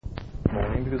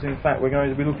morning, because in fact we're going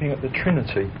to be looking at the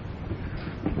Trinity,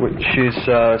 which is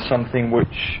something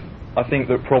which I think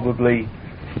that probably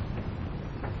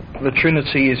the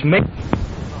Trinity is meant,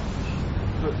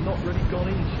 but not really gone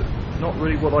into, not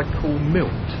really what I call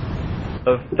milked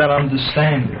of that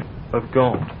understanding of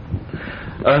God.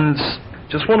 And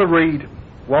just want to read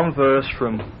one verse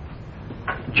from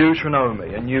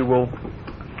Deuteronomy, and you will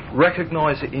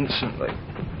recognise it instantly.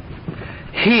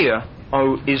 Hear,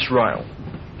 O Israel,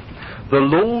 the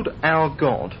Lord our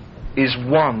God is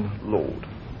one Lord,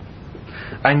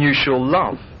 and you shall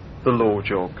love the Lord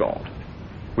your God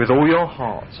with all your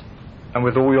heart, and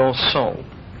with all your soul,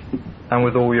 and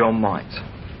with all your might.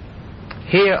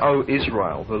 Hear, O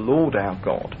Israel, the Lord our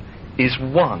God is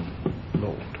one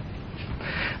Lord.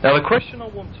 Now the question I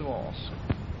want to ask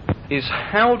is,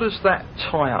 how does that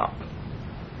tie up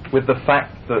with the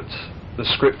fact that the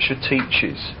Scripture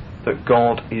teaches that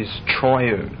God is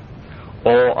triune?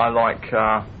 Or I like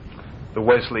the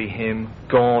Wesley hymn,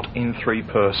 God in three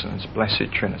persons,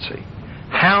 Blessed Trinity.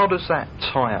 How does that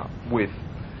tie up with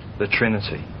the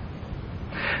Trinity?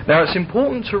 Now it's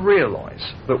important to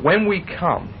realise that when we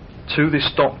come to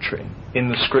this doctrine in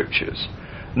the Scriptures,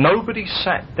 nobody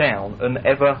sat down and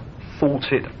ever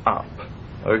thought it up.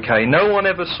 Okay, no one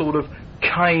ever sort of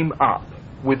came up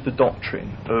with the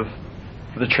doctrine of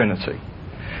the Trinity.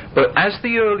 But as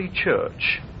the early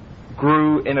church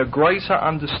grew in a greater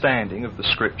understanding of the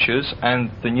Scriptures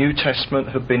and the New Testament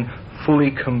had been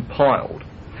fully compiled,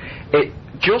 it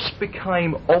just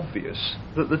became obvious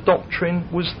that the doctrine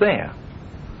was there.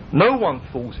 No one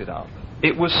thought it up.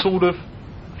 It was sort of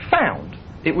found.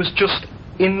 It was just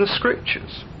in the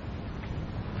Scriptures.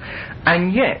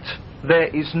 And yet,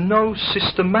 there is no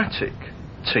systematic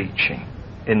teaching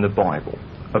in the Bible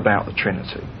about the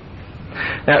Trinity.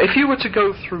 Now, if you were to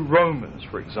go through Romans,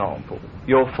 for example,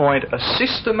 you'll find a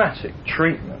systematic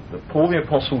treatment that Paul the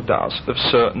Apostle does of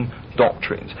certain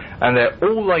doctrines, and they're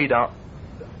all laid out,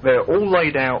 they're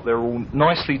all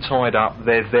nicely tied up,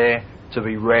 they're there to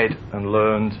be read and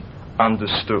learned,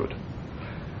 understood.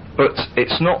 But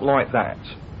it's not like that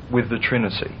with the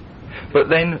Trinity. But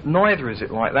then neither is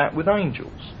it like that with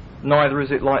angels. Neither is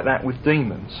it like that with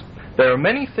demons. There are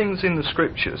many things in the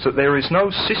Scriptures that there is no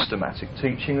systematic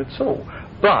teaching at all.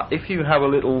 But if you have a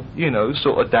little,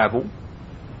 sort of dabble,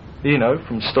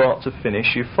 from start to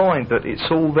finish, you find that it's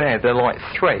all there. They're like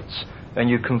threads, and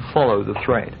you can follow the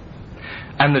thread.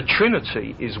 And the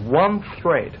Trinity is one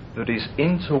thread that is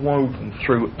interwoven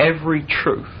through every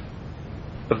truth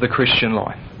of the Christian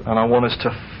life. And I want us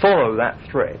to follow that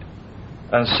thread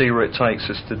and see where it takes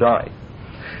us today.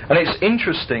 And it's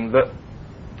interesting that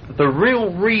the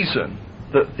real reason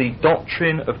that the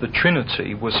doctrine of the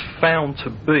Trinity was found to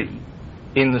be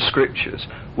in the Scriptures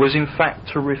was in fact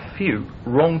to refute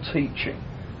wrong teaching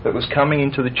that was coming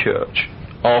into the church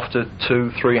after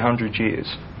 200-300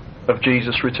 years of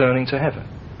Jesus returning to heaven.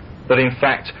 That in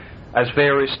fact, as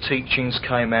various teachings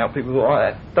came out, people thought,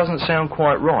 that doesn't sound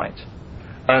quite right.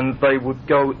 And they would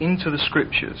go into the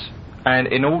Scriptures, and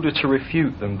in order to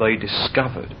refute them, they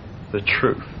discovered the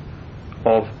truth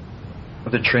of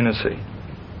the Trinity.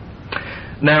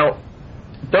 Now,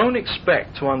 don't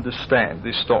expect to understand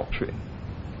this doctrine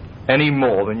any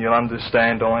more than you'll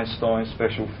understand Einstein's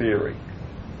special theory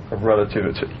of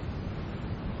relativity.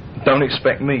 Don't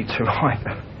expect me to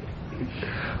either.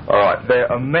 Alright,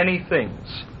 there are many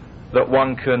things that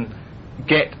one can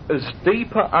get as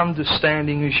deeper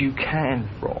understanding as you can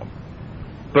from,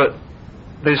 but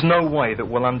there's no way that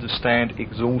we'll understand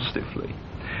exhaustively.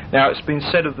 Now, it's been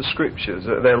said of the Scriptures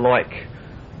that they're like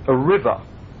a river,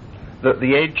 that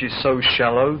the edge is so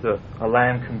shallow that a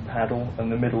lamb can paddle,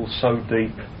 and the middle so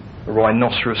deep a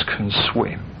rhinoceros can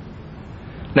swim.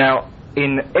 Now,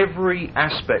 in every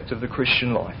aspect of the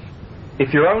Christian life,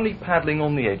 if you're only paddling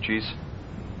on the edges,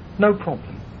 no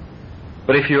problem.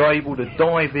 But if you're able to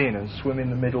dive in and swim in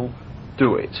the middle,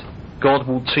 do it. God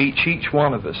will teach each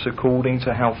one of us according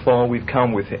to how far we've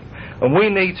come with Him. And we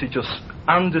need to just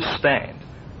understand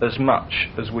as much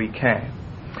as we can.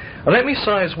 And let me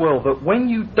say as well that when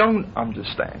you don't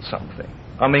understand something,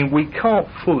 we can't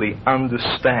fully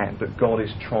understand that God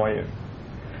is triune.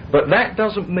 But that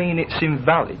doesn't mean it's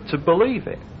invalid to believe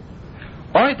it.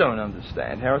 I don't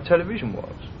understand how a television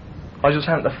works. I just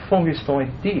haven't the foggiest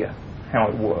idea how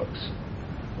it works.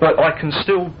 But I can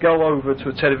still go over to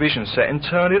a television set and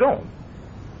turn it on.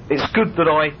 It's good that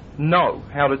I know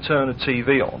how to turn a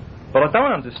TV on, but I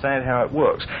don't understand how it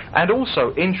works. And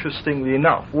also, interestingly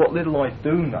enough, what little I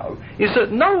do know is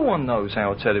that no one knows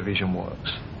how a television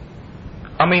works.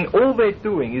 All they're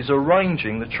doing is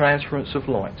arranging the transference of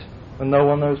light, and no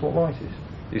one knows what light is,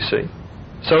 you see.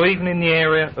 So even in the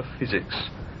area of physics,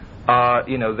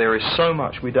 there is so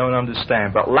much we don't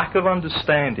understand, but lack of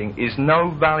understanding is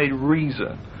no valid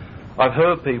reason. I've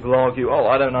heard people argue,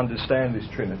 I don't understand this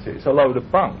Trinity, it's a load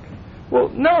of bunk. Well,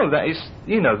 no, that is,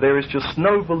 there is just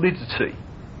no validity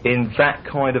in that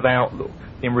kind of outlook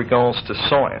in regards to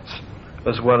science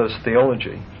as well as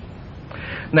theology.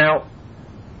 Now,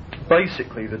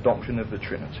 basically the doctrine of the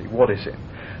Trinity, what is it?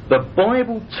 The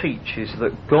Bible teaches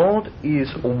that God is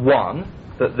one,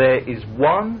 that there is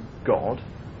one God,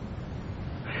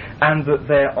 and that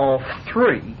there are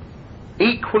three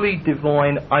equally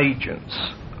divine agents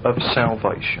of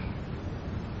salvation.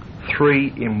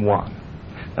 Three in one.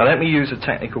 Now let me use a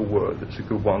technical word that's a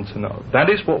good one to know. That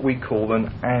is what we call an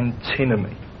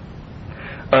antinomy.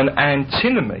 An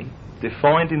antinomy,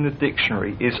 defined in the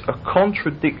dictionary, is a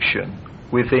contradiction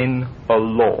within a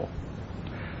law.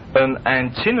 An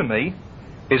antinomy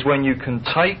is when you can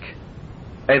take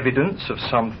evidence of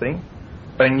something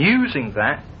and using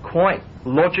that quite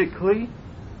logically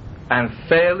and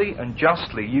fairly and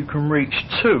justly you can reach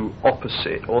two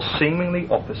opposite or seemingly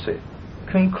opposite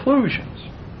conclusions.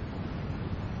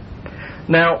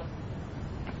 Now,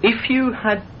 if you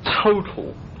had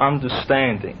total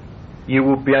understanding, you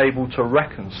would be able to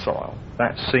reconcile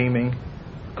that seeming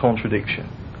contradiction,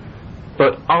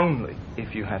 but only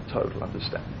if you had total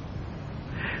understanding.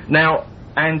 Now,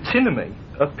 antinomy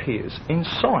appears in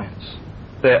science.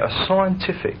 There are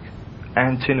scientific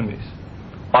antinomies.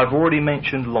 I've already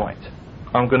mentioned light.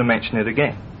 I'm going to mention it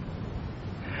again.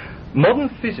 Modern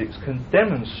physics can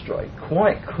demonstrate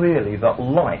quite clearly that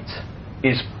light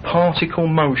is particle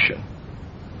motion.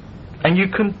 And you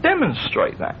can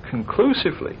demonstrate that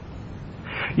conclusively.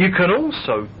 You can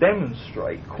also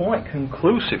demonstrate quite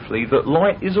conclusively that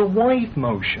light is a wave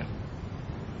motion.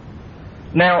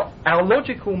 Now, our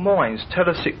logical minds tell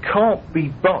us it can't be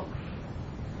both.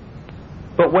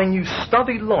 But when you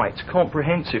study light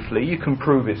comprehensively, you can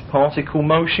prove it's particle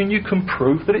motion, you can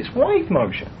prove that it's wave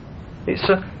motion. It's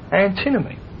an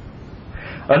antinomy.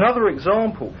 Another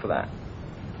example for that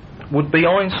would be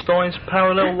Einstein's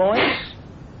parallel lines.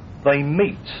 They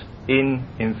meet in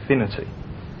infinity.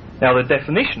 Now, the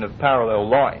definition of parallel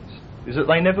lines is that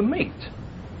they never meet.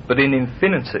 But in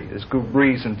infinity, there's good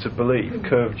reason to believe,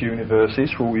 curved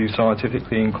universes for all you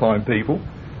scientifically inclined people,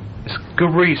 there's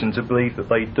good reason to believe that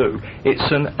they do.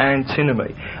 It's an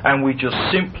antinomy. And we just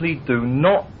simply do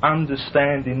not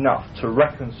understand enough to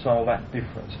reconcile that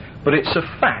difference. But it's a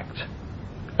fact.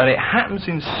 And it happens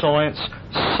in science.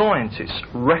 Scientists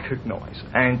recognise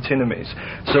antinomies.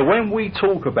 So when we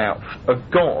talk about a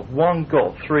God, one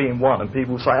God, three in one, and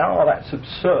people say, that's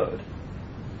absurd,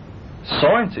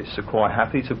 scientists are quite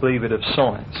happy to believe it of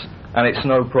science. And it's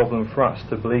no problem for us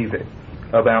to believe it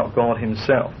about God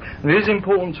himself. And it is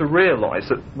important to realise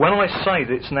that when I say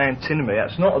that it's an antinomy,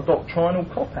 that's not a doctrinal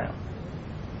cop-out.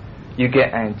 You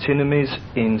get antinomies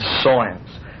in science,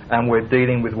 and we're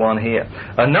dealing with one here.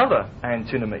 Another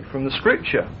antinomy from the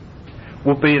scripture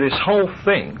would be this whole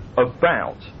thing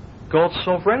about God's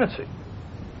sovereignty.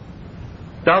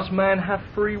 Does man have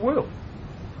free will?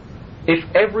 If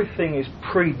everything is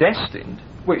predestined,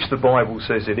 which the Bible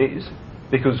says it is,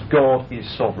 because God is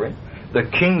sovereign, the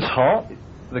king's heart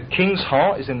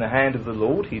is in the hand of the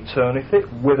Lord, he turneth it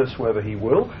whithersoever he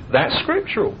will. That's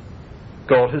scriptural.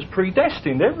 God has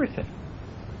predestined everything.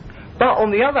 But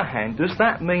on the other hand, does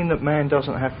that mean that man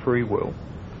doesn't have free will?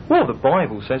 Well, the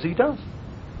Bible says he does.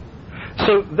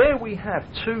 So there we have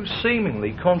two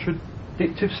seemingly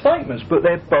contradictory statements, but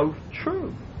they're both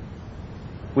true.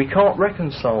 We can't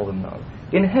reconcile them though.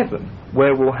 In heaven,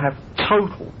 where we'll have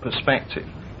total perspective,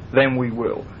 then we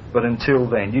will. But until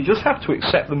then, you just have to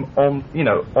accept them on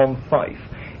faith,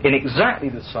 in exactly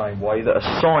the same way that a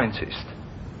scientist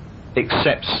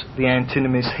accepts the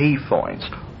antinomies he finds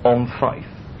on faith.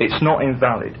 It's not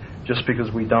invalid just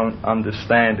because we don't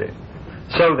understand it.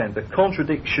 So then, the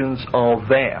contradictions are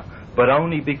there, but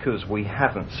only because we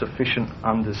haven't sufficient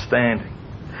understanding.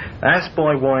 That's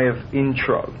by way of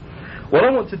intro. What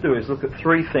I want to do is look at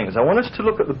three things. I want us to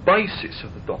look at the basis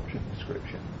of the doctrine of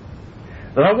Scripture.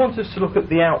 Then I want us to look at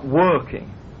the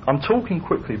outworking. I'm talking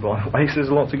quickly, by the way, so there's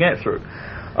a lot to get through.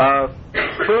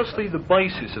 Firstly, the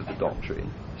basis of the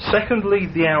doctrine. Secondly,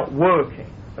 the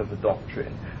outworking of the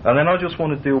doctrine. And then I just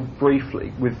want to deal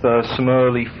briefly with some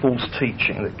early false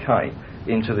teaching that came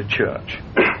into the church.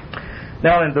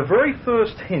 Now then, the very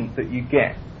first hint that you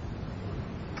get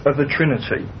of the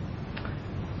Trinity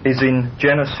is in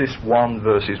Genesis 1,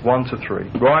 verses 1 to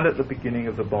 3, right at the beginning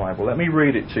of the Bible. Let me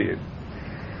read it to you.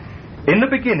 In the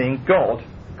beginning, God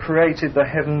created the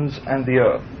heavens and the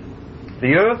earth.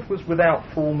 The earth was without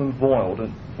form and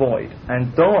void,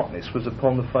 and darkness was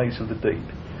upon the face of the deep.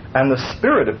 And the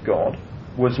Spirit of God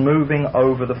was moving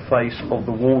over the face of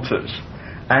the waters.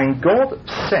 And God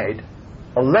said,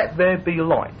 let there be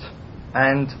light.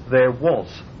 And there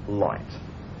was light.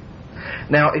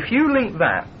 Now, if you link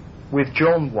that with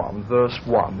John 1, verse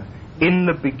 1, in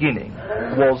the beginning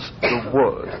was the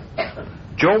Word.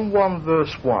 John 1,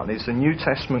 verse 1 is the New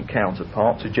Testament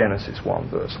counterpart to Genesis 1,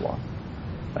 verse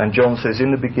 1. And John says,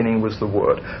 in the beginning was the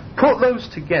Word. Put those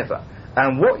together,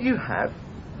 and what you have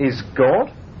is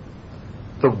God,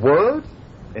 the Word,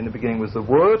 in the beginning was the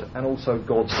Word, and also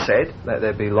God said, let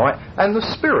there be light, and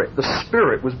the Spirit. The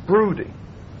Spirit was brooding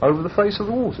over the face of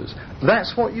the waters.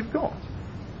 That's what you've got.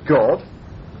 God,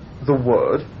 the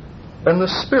Word, and the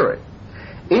Spirit.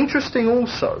 Interesting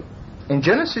also, in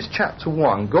Genesis chapter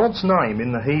 1, God's name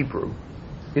in the Hebrew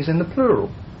is in the plural.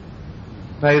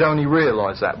 Now you'd only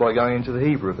realise that by going into the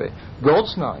Hebrew of it.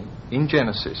 God's name in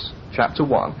Genesis chapter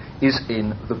 1 is in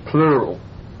the plural.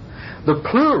 The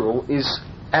plural is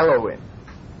Elohim,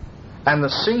 and the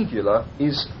singular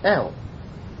is El.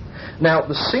 Now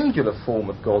the singular form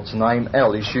of God's name,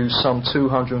 El, is used some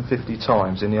 250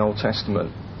 times in the Old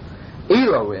Testament.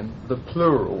 Elohim, the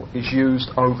plural, is used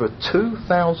over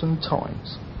 2,000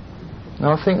 times.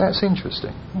 Now I think that's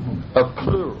interesting. A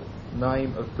plural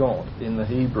name of God in the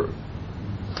Hebrew.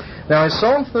 Now in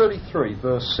Psalm 33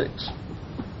 verse 6,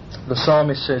 the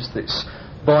psalmist says this,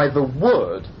 by the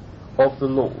word of the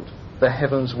Lord the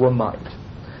heavens were made,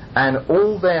 and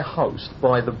all their host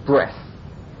by the breath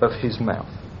of his mouth.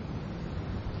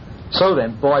 So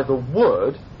then, by the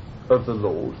word of the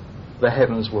Lord the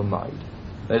heavens were made.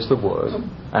 There's the word,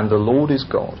 and the Lord is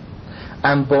God.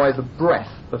 And by the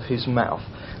breath of his mouth.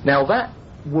 Now that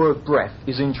word breath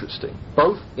is interesting,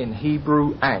 both in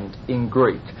Hebrew and in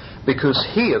Greek, because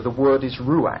here the word is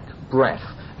ruach, breath,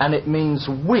 and it means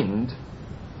wind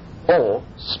or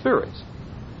spirit.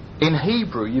 In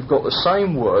Hebrew you've got the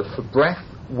same word for breath,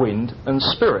 wind and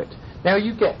spirit. Now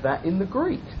you get that in the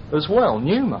Greek as well,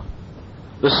 pneuma.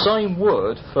 The same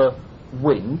word for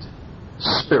wind,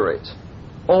 spirit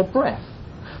or breath.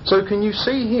 So can you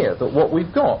see here that what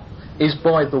we've got is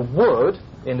by the word,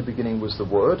 in the beginning was the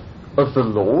word, of the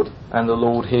Lord, and the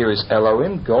Lord here is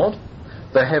Elohim, God,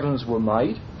 the heavens were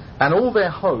made, and all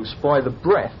their hosts by the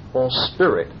breath or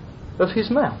spirit of his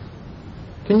mouth.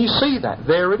 Can you see that?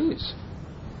 There it is.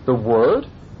 The word,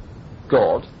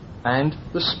 God, and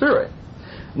the Spirit.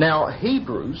 Now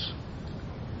Hebrews,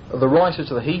 the writer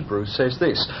to the Hebrews says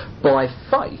this, by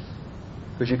faith,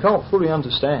 because you can't fully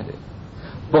understand it,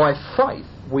 by faith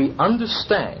we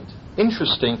understand,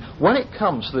 interesting, when it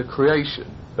comes to the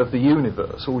creation of the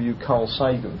universe, all you Carl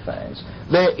Sagan fans,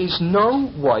 there is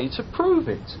no way to prove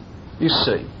it, you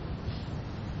see.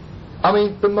 I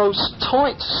mean, the most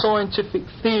tight scientific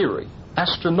theory,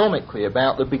 astronomically,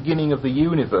 about the beginning of the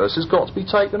universe has got to be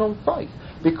taken on faith,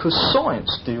 because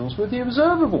science deals with the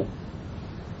observable.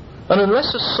 And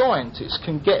unless a scientist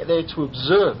can get there to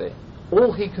observe it,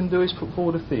 all he can do is put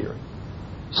forward a theory.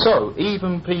 So,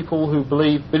 even people who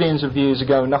believe billions of years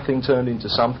ago nothing turned into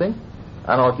something,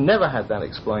 and I've never had that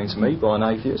explained to me by an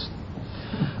atheist,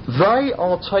 they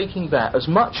are taking that as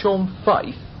much on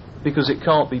faith, because it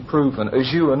can't be proven,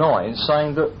 as you and I, in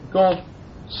saying that God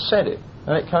said it,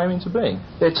 and it came into being.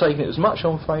 They're taking it as much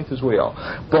on faith as we are.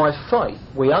 By faith,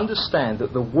 we understand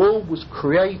that the world was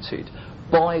created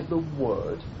by the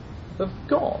Word of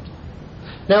God.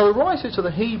 Now, the writer to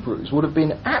the Hebrews would have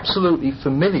been absolutely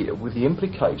familiar with the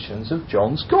implications of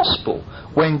John's Gospel,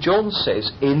 when John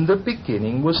says, in the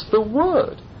beginning was the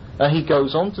Word. And he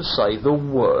goes on to say, the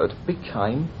Word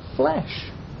became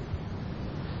flesh.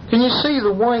 Can you see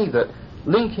the way that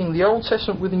linking the Old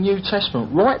Testament with the New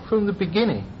Testament right from the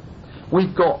beginning?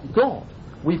 We've got God,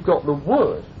 we've got the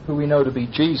Word, who we know to be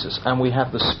Jesus, and we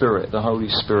have the Spirit, the Holy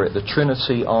Spirit. The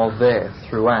Trinity are there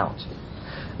throughout.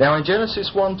 Now in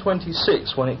Genesis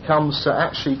 1:26, when it comes to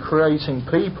actually creating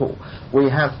people, we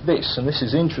have this, and this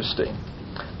is interesting.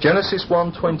 Genesis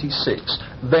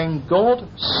 1:26, then God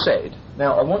said,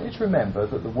 now I want you to remember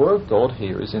that the word God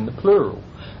here is in the plural.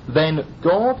 Then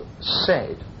God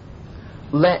said,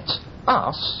 let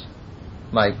us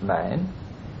make man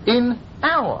in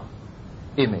our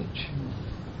image.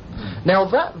 Now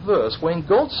that verse, when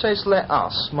God says let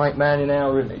us make man in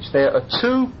our image, there are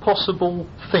two possible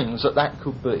things that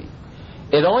could be.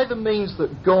 It either means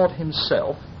that God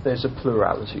himself, there's a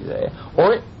plurality there,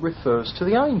 or it refers to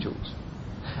the angels.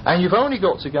 And you've only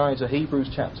got to go into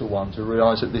Hebrews chapter 1 to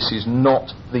realise that this is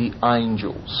not the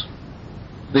angels.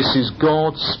 This is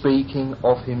God speaking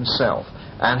of himself.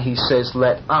 And he says,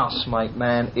 let us make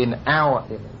man in our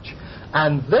image.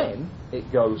 And then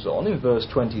it goes on in verse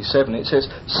 27, it says,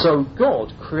 so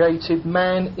God created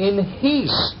man in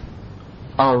his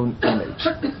own image.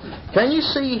 Can you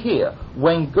see here,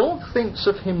 when God thinks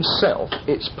of himself,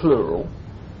 it's plural,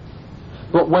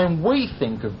 but when we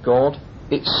think of God,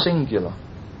 it's singular.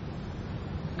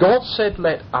 God said,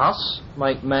 let us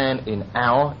make man in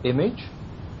our image.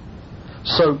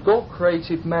 So God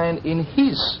created man in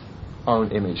his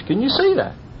own image. Can you see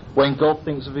that? When God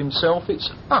thinks of himself, it's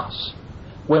us.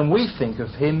 When we think of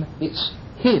him, it's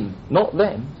him, not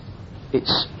them.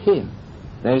 It's him.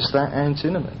 There's that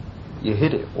antinomy. You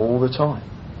hit it all the time.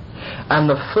 And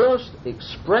the first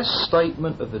express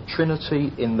statement of the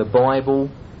Trinity in the Bible,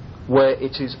 where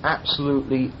it is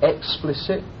absolutely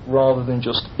explicit rather than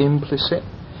just implicit,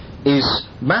 is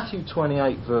Matthew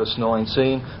 28 verse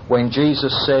 19, when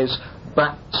Jesus says,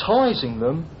 baptizing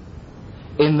them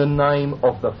in the name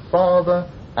of the Father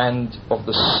and of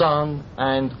the Son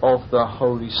and of the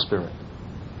Holy Spirit.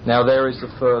 Now there is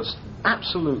the first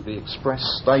absolutely express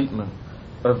statement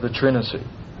of the Trinity.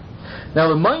 Now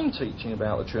the main teaching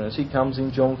about the Trinity comes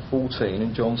in John 14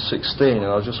 and John 16, and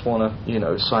I just want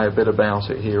to, say a bit about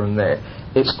it here and there.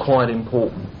 It's quite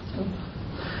important.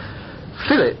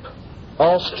 Philip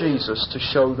asked Jesus to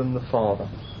show them the Father.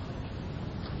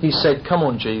 He said, come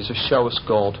on Jesus, show us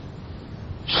God.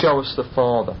 Show us the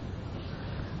Father.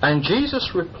 And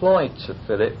Jesus replied to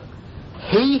Philip,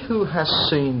 he who has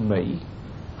seen me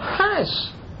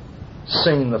has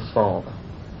seen the Father.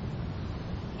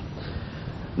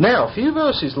 Now, a few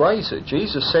verses later,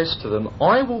 Jesus says to them,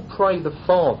 I will pray the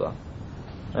Father.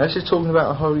 Now, this is talking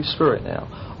about the Holy Spirit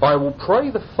now. I will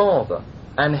pray the Father,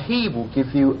 and he will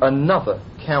give you another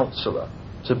Counselor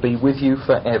to be with you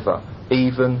forever,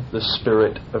 even the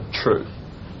Spirit of truth.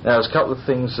 Now, there's a couple of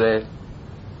things there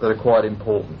that are quite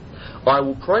important. I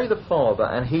will pray the Father,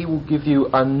 and he will give you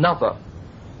another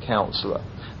Counselor.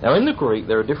 Now, in the Greek,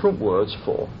 there are different words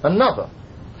for another.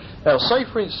 Now, say,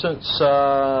 for instance,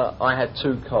 I had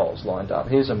two cars lined up.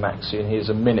 Here's a Maxi and here's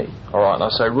a Mini. All right, and I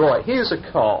say, right, here's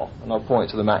a car, and I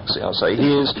point to the Maxi. I say,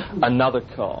 here's another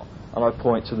car, and I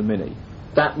point to the Mini.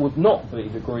 That would not be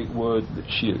the Greek word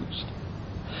that's used.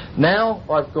 Now,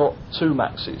 I've got two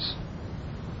Maxis.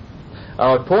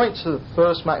 I point to the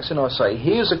first Maxi and I say,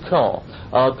 here's a car.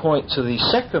 I point to the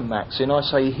second Maxi and I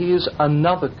say, here's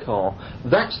another car.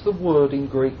 That's the word in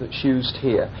Greek that's used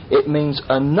here. It means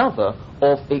another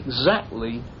of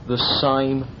exactly the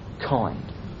same kind.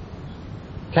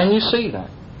 Can you see that?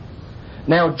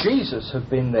 Now, Jesus had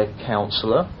been their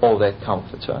Counselor or their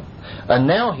Comforter, and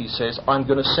now he says, I'm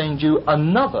going to send you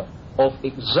another of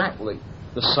exactly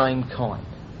the same kind.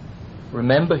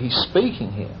 Remember, he's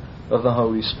speaking here of the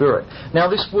Holy Spirit. Now,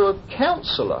 this word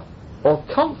Counselor or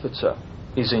Comforter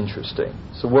is interesting.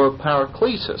 It's the word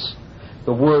Parakletos,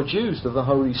 the word used of the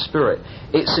Holy Spirit.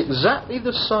 It's exactly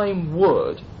the same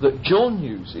word that John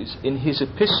uses in his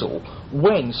epistle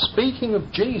when, speaking of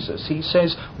Jesus, he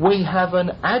says, we have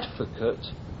an advocate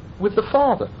with the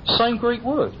Father. Same Greek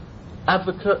word.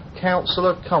 Advocate,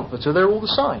 Counselor, Comforter, they're all the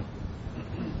same.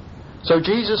 So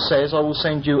Jesus says, I will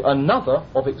send you another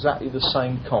of exactly the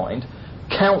same kind,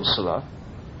 Counselor,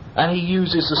 and he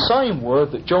uses the same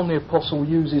word that John the Apostle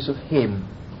uses of him,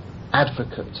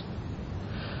 advocate.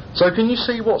 So can you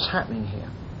see what's happening here?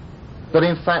 That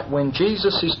in fact when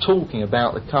Jesus is talking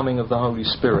about the coming of the Holy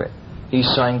Spirit,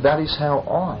 he's saying that is how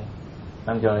I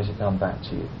am going to come back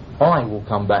to you. I will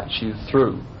come back to you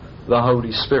through the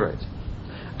Holy Spirit.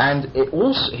 And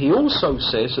he also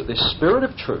says that this Spirit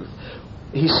of truth,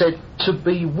 he said, to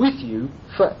be with you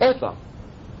forever.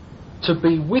 To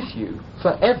be with you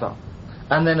forever.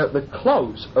 And then at the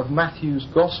close of Matthew's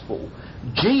Gospel,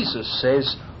 Jesus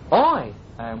says, I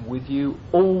am with you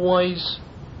always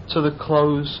to the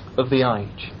close of the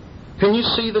age. Can you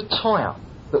see the tie-up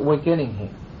that we're getting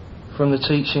here from the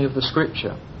teaching of the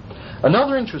Scripture?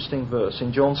 Another interesting verse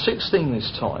in John 16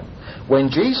 this time, when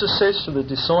Jesus says to the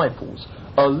disciples,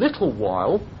 a little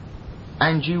while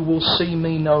and you will see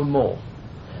me no more.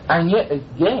 And yet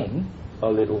again, a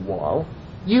little while,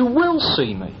 you will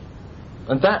see me.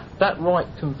 And that right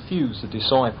confused the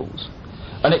disciples.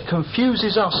 And it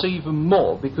confuses us even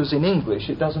more because in English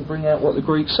it doesn't bring out what the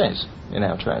Greek says in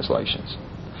our translations.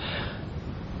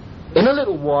 In a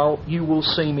little while you will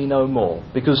see me no more,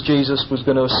 because Jesus was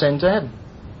going to ascend to heaven.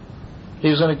 He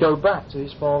was going to go back to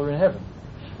his Father in heaven.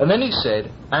 And then he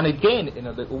said, and again in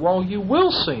a little while you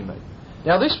will see me.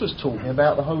 Now this was talking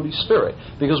about the Holy Spirit,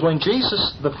 because when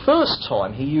Jesus, the first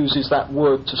time he uses that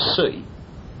word to see,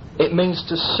 it means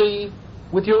to see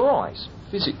with your eyes,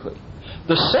 physically.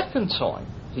 The second time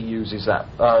he uses that,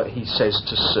 he says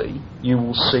to see, you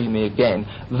will see me again.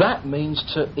 That means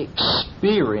to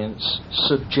experience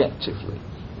subjectively.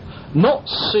 Not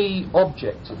see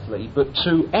objectively, but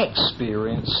to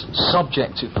experience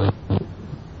subjectively.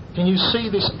 Can you see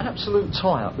this absolute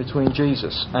tie-up between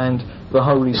Jesus and the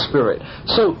Holy Spirit?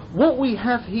 So what we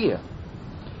have here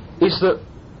is that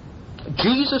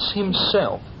Jesus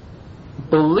himself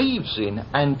believes in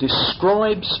and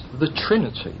describes the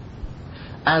Trinity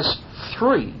as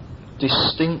three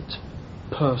distinct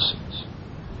persons.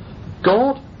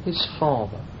 God his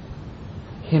Father,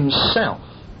 himself,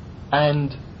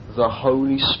 and the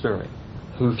Holy Spirit,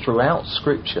 who throughout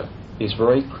Scripture is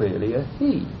very clearly a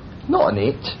he, not an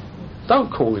it.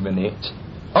 Don't call him an it.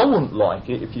 I wouldn't like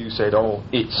it if you said, oh,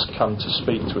 it's come to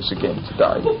speak to us again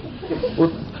today.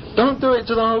 Well, don't do it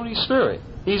to the Holy Spirit.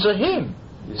 He's a him.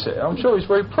 You see, I'm sure he's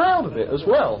very proud of it as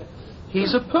well.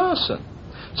 He's a person.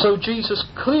 So Jesus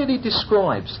clearly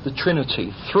describes the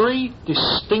Trinity, three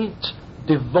distinct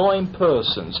divine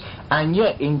persons. And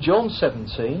yet in John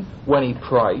 17, when he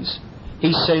prays,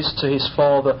 he says to his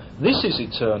Father, this is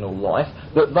eternal life,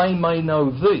 that they may know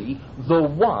thee, the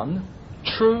one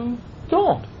true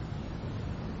God.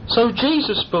 So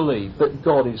Jesus believed that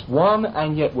God is one,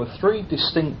 and yet were three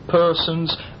distinct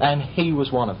persons, and he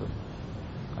was one of them.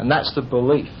 And that's the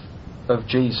belief of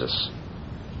Jesus.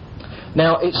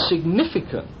 Now, it's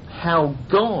significant how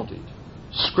guarded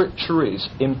Scripture is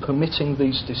in permitting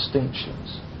these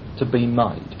distinctions to be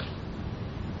made.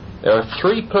 There are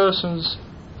three persons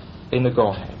in the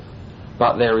Godhead,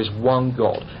 but there is one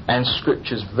God. And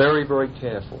Scripture's very, very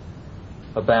careful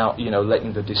about,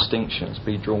 letting the distinctions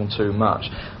be drawn too much.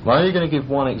 I'm only going to give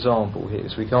one example here,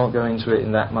 so we can't go into it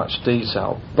in that much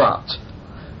detail. But,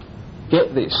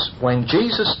 get this, when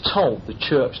Jesus told the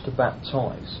church to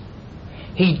baptise,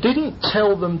 he didn't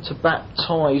tell them to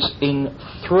baptise in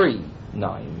three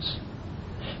names.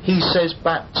 He says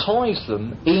baptise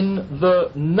them in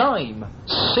the name,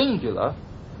 singular,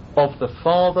 of the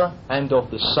Father and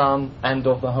of the Son and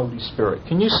of the Holy Spirit.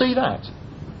 Can you see that?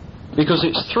 Because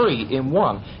it's three in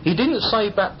one. He didn't say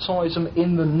baptise them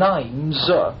in the names,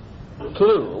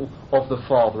 plural, of the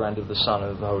Father and of the Son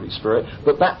and of the Holy Spirit,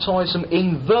 but baptise them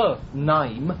in the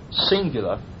name,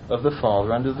 singular, of the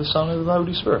Father and of the Son and of the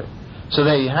Holy Spirit. So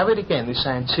there you have it again, this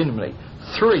antinomy.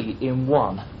 Three in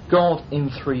one. God in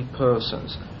three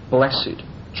persons. Blessed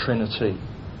Trinity.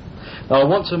 Now I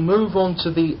want to move on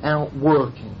to the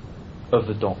outworking of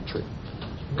the doctrine.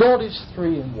 God is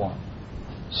three in one.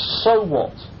 So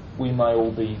what? We may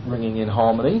all be ringing in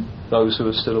harmony, those who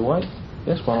are still awake.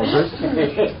 Yes, one or two.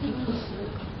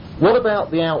 What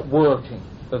about the outworking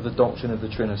of the doctrine of the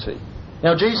Trinity?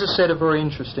 Now Jesus said a very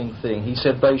interesting thing. He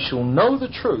said, they shall know the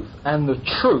truth, and the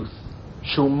truth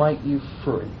shall make you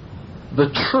free. The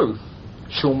truth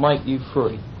shall make you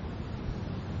free.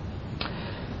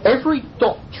 Every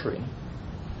doctrine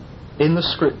in the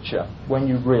Scripture, when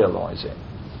you realise it,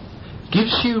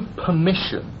 gives you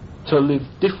permission to live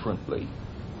differently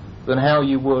than how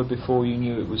you were before you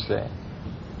knew it was there.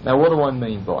 Now what do I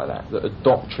mean by that? That a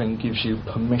doctrine gives you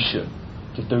permission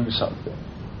to do something.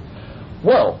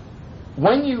 Well,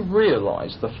 when you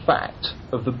realise the fact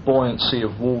of the buoyancy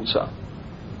of water,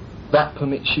 that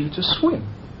permits you to swim.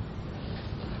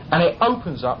 And it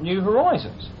opens up new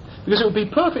horizons. Because it would be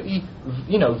perfectly,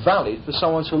 valid for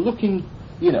someone to look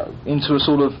into a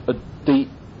sort of a deep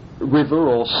river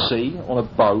or sea on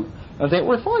a boat and think,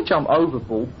 well, if I jump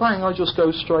overboard, bang, I just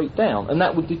go straight down. And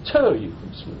that would deter you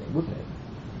from swimming, wouldn't it?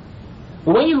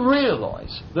 But when you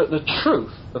realise that the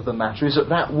truth of the matter is that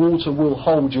that water will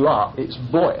hold you up, it's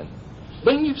buoyant,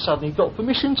 then you've suddenly got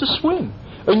permission to swim.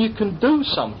 And you can do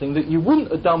something that you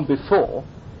wouldn't have done before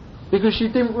because you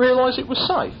didn't realise it was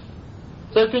safe.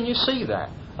 So can you see that?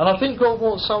 And I think God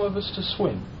wants some of us to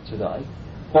swim today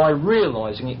by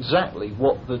realising exactly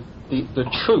what the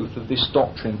truth of this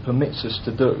doctrine permits us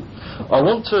to do. I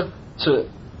want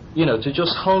to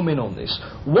just home in on this.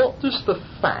 What does the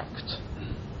fact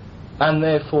and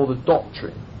therefore the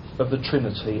doctrine of the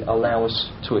Trinity allow us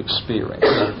to experience?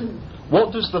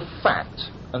 What does the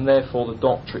fact and therefore the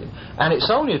doctrine? And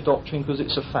it's only a doctrine because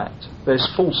it's a fact. There's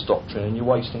false doctrine and you're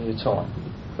wasting your time.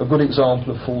 A good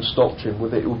example of false doctrine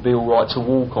would it would be all right to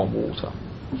walk on water.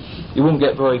 You wouldn't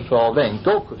get very far then.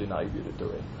 God could enable you to do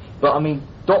it. But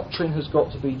doctrine has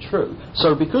got to be true.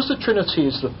 So because the Trinity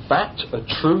is the fact, a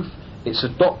truth, it's a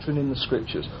doctrine in the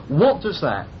Scriptures. What does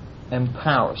that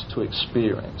empower us to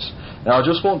experience? Now I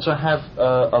just want to have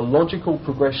a logical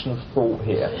progression of thought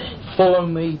here. Follow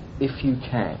me if you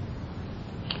can.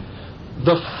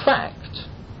 The fact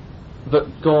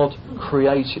that God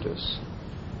created us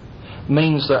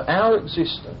means that our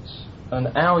existence and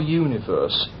our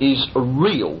universe is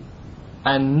real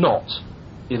and not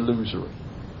illusory.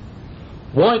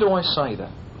 Why do I say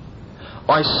that?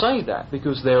 I say that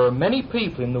because there are many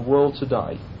people in the world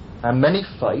today, and many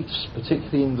faiths,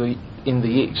 particularly in the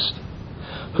East,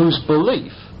 whose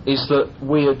belief is that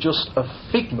we are just a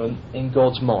figment in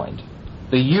God's mind.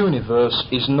 The universe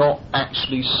is not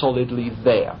actually solidly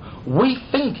there. We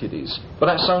think it is, but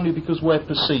that's only because we're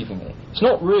perceiving it. It's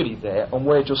not really there, and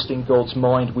we're just in God's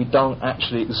mind. We don't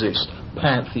actually exist.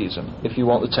 Pantheism, if you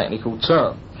want the technical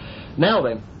term. Now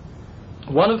then,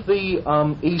 one of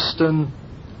the Eastern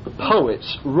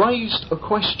poets raised a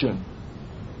question,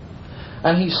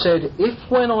 and he said,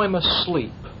 if when I'm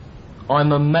asleep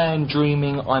I'm a man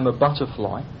dreaming I'm a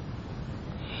butterfly,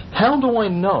 how do I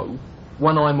know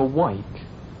when I'm awake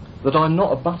that I'm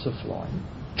not a butterfly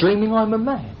dreaming I'm a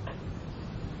man?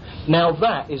 Now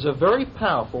that is a very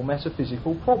powerful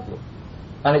metaphysical problem,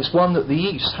 and it's one that the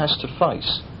East has to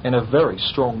face in a very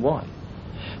strong way,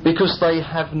 because they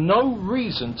have no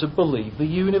reason to believe the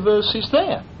universe is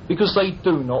there, because they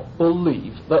do not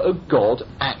believe that a God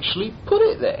actually put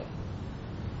it there.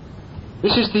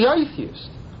 This is the atheist,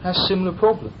 has similar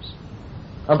problems.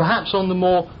 And perhaps on the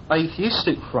more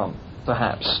atheistic front,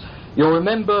 perhaps, you'll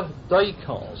remember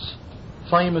Descartes'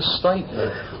 famous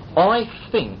statement, I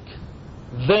think,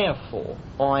 therefore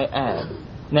I am.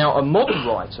 Now, a modern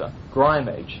writer, Graham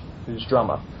Edge, who's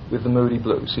drummer with the Moody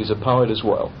Blues, he's a poet as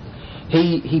well,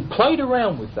 he played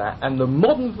around with that, and the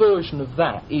modern version of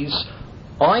that is,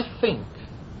 I think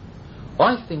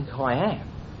I am,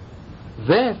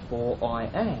 therefore I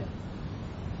am,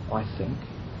 I think.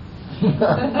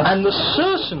 And the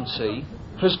certainty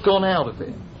has gone out of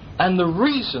it. And the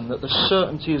reason that the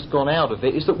certainty has gone out of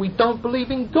it is that we don't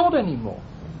believe in God anymore.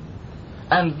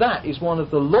 And that is one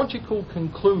of the logical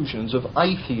conclusions of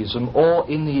atheism, or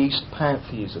in the East,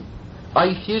 pantheism.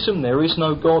 Atheism, there is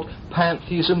no God.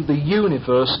 Pantheism, the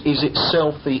universe is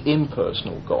itself the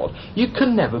impersonal God. You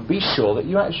can never be sure that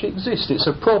you actually exist. It's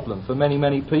a problem for many,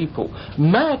 many people.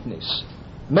 Madness,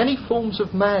 many forms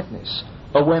of madness,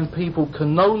 are when people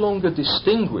can no longer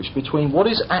distinguish between what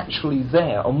is actually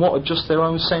there and what are just their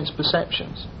own sense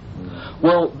perceptions.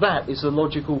 Well, that is the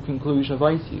logical conclusion of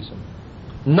atheism.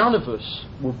 None of us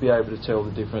would be able to tell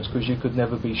the difference, because you could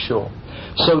never be sure.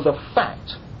 So the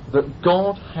fact that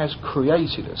God has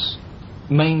created us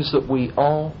means that we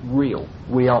are real.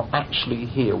 We are actually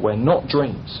here. We're not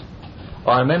dreams.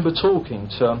 I remember talking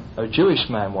to a Jewish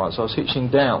man once. I was hitching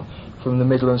down from the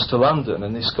Midlands to London,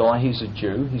 and this guy, he's a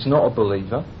Jew. He's not a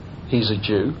believer. He's a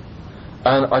Jew.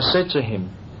 And I said to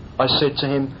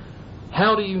him,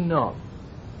 how do you know?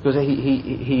 Because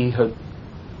he had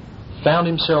found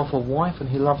himself a wife, and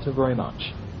he loved her very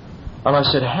much. And I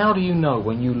said, how do you know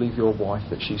when you leave your wife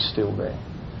that she's still there?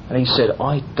 And he said,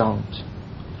 I don't,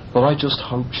 but I just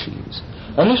hope she is.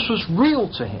 And this was real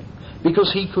to him,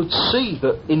 because he could see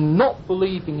that in not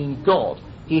believing in God,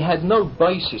 he had no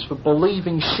basis for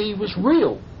believing she was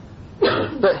real.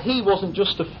 That he wasn't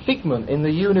just a figment in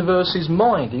the universe's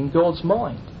mind, in God's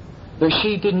mind. That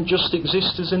she didn't just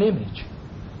exist as an image.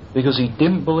 Because he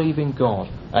didn't believe in God,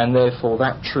 and therefore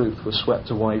that truth was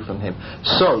swept away from him.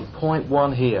 So, point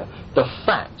one here, the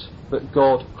fact that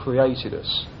God created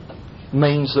us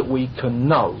means that we can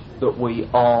know that we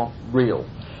are real.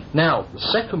 Now, the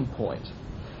second point,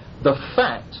 the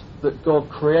fact that God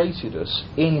created us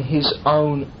in his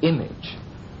own image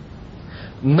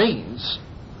means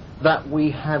that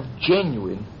we have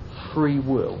genuine free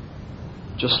will,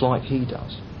 just like he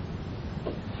does.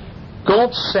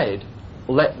 God said,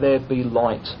 let there be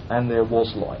light, and there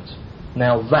was light.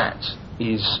 Now that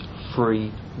is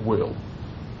free will.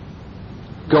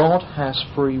 God has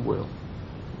free will.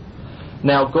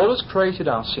 Now God has created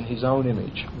us in his own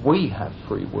image. We have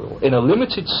free will. In a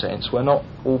limited sense, we're not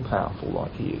all-powerful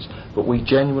like he is, but we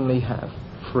genuinely have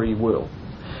free will.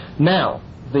 Now,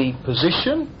 the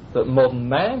position that modern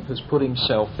man has put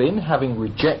himself in, having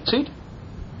rejected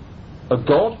a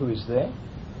God who is there,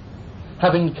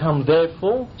 having come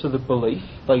therefore to the belief,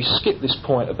 they skip this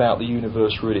point about the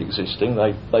universe really existing,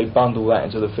 they bundle that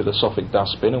into the philosophic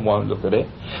dustbin and won't look at it.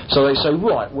 So they say,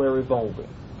 right, we're evolving.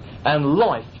 And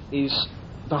life is,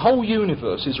 the whole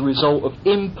universe is a result of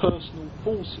impersonal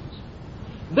forces.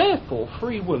 Therefore,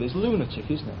 free will is lunatic,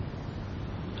 isn't it?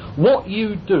 What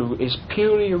you do is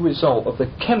purely a result of the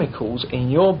chemicals in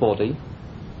your body,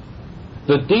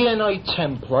 the DNA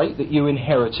template that you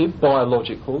inherited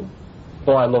biologically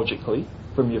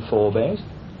from your forebears,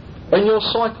 and your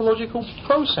psychological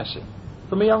processing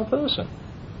from a young person.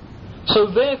 So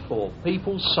therefore,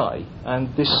 people say,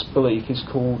 and this belief is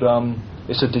called,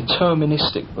 it's a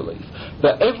deterministic belief,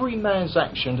 that every man's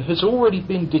action has already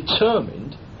been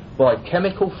determined by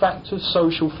chemical factors,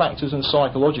 social factors and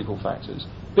psychological factors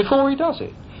before he does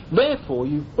it. Therefore,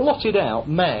 you've blotted out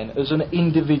man as an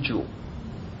individual.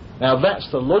 Now that's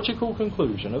the logical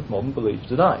conclusion of modern belief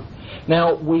today.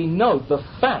 Now we know the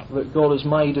fact that God has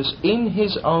made us in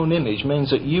His own image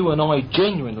means that you and I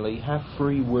genuinely have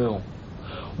free will.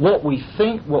 What we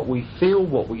think, what we feel,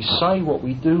 what we say, what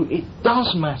we do, it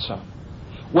does matter.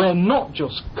 We're not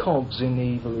just cogs in the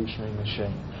evolutionary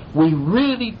machine. We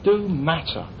really do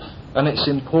matter, and it's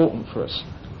important for us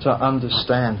to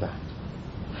understand that.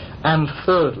 And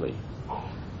thirdly,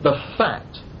 the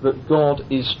fact that God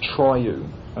is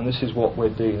triune, and this is what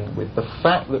we're dealing with, the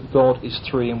fact that God is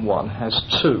 3 in 1 has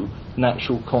 2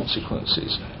 natural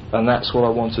consequences, and that's what I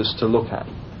want us to look at.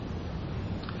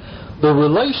 The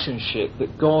relationship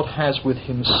that God has with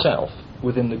Himself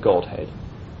within the Godhead.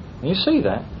 And you see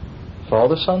that?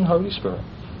 Father, Son, Holy Spirit.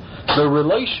 The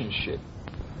relationship.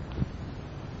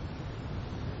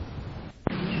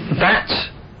 That's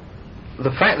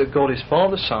the fact that God is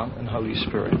Father, Son, and Holy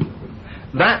Spirit.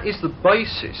 That is the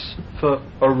basis for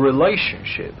a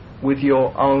relationship with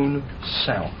your own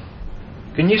self.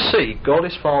 Can you see? God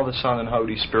is Father, Son, and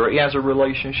Holy Spirit. He has a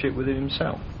relationship with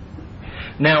Himself.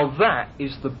 Now that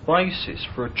is the basis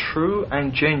for a true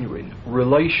and genuine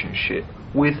relationship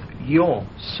with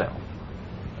yourself.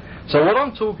 So what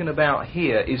I'm talking about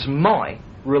here is my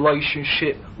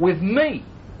relationship with me.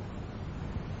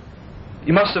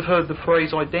 You must have heard the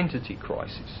phrase identity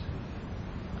crisis.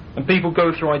 And people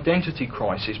go through identity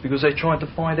crisis because they're trying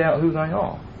to find out who they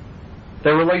are.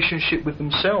 Their relationship with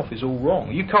themselves is all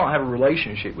wrong. You can't have a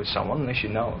relationship with someone unless you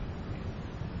know them.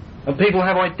 And people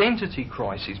have identity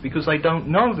crises because they don't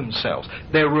know themselves.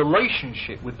 Their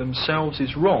relationship with themselves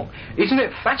is wrong. Isn't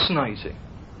it fascinating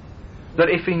that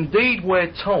if indeed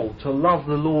we're told to love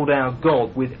the Lord our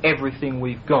God with everything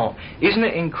we've got, isn't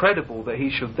it incredible that He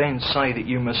should then say that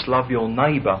you must love your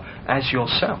neighbour as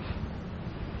yourself?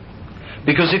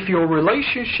 Because if your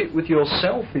relationship with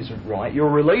yourself isn't right, your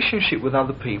relationship with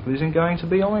other people isn't going to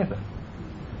be either.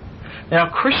 Now,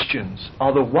 Christians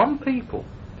are the one people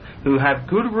who have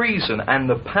good reason and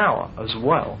the power as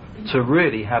well to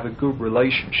really have a good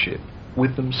relationship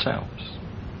with themselves.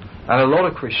 And a lot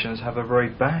of Christians have a very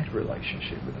bad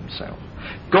relationship with themselves.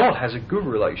 God has a good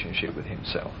relationship with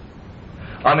Himself.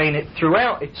 I mean,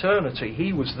 throughout eternity,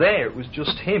 He was there, it was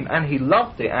just Him, and He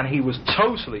loved it, and He was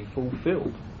totally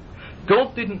fulfilled.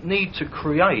 God didn't need to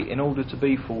create in order to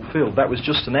be fulfilled. That was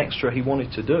just an extra He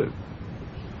wanted to do.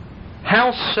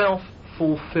 How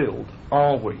self-fulfilled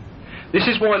are we? This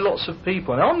is why lots of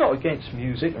people, and I'm not against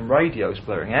music and radios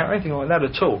blaring out or anything like that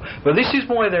at all, but this is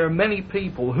why there are many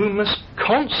people who must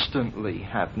constantly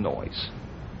have noise.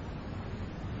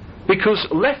 Because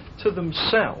left to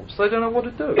themselves, they don't know what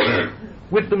to do.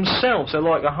 With themselves, they're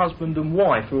like a husband and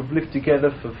wife who have lived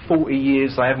together for 40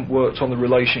 years, they haven't worked on the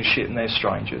relationship and they're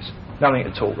strangers. Nothing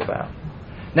to talk about.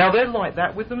 Now they're like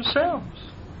that with themselves.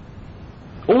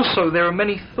 Also, there are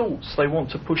many thoughts they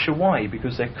want to push away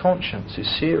because their conscience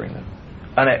is searing them.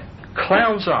 And it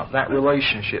clouds up that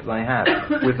relationship they have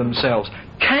with themselves.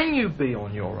 Can you be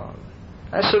on your own?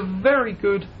 That's a very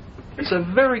good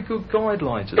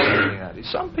guideline to saying that.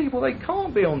 Some people, they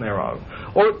can't be on their own.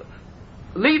 Or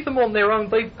leave them on their own,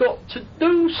 they've got to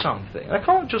do something. They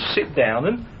can't just sit down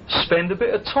and spend a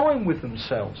bit of time with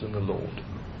themselves and the Lord.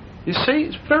 You see,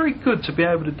 it's very good to be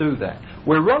able to do that.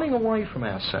 We're running away from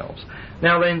ourselves.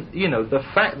 Now then, the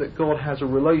fact that God has a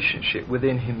relationship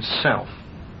within Himself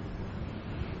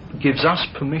gives us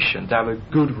permission to have a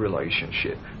good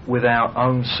relationship with our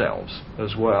own selves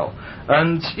as well.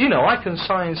 And, I can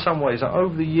say in some ways that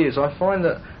over the years I find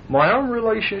that my own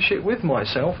relationship with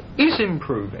myself is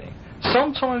improving.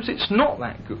 Sometimes it's not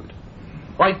that good.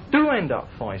 I do end up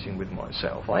fighting with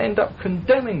myself. I end up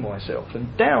condemning myself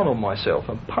and down on myself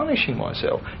and punishing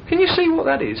myself. Can you see what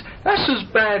that is? That's as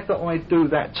bad that I do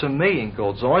that to me in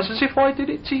God's eyes as if I did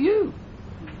it to you.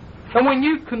 And when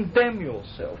you condemn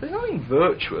yourself, there's nothing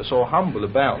virtuous or humble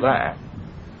about that.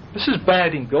 This is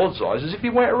bad in God's eyes as if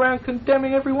you went around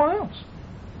condemning everyone else.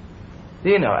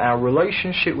 Our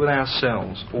relationship with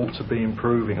ourselves ought to be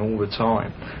improving all the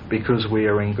time because we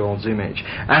are in God's image.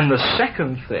 And the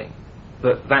second thing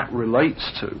that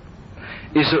relates to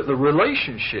is that the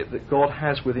relationship that God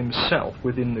has with Himself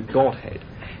within the Godhead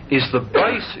is the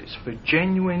basis for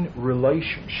genuine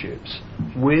relationships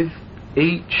with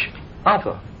each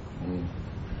other.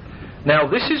 Now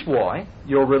this is why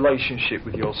your relationship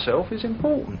with yourself is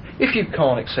important. If you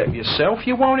can't accept yourself,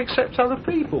 you won't accept other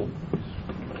people.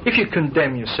 If you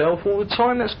condemn yourself all the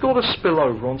time, that's got to spill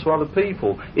over onto other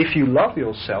people. If you love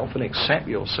yourself and accept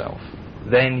yourself,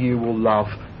 then you will love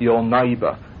your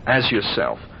neighbour as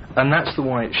yourself. And that's the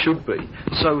way it should be.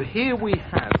 So here we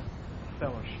have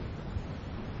fellowship.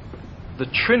 The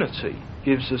Trinity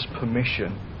gives us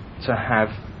permission to have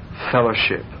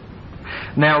fellowship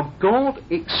Now, God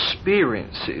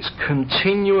experiences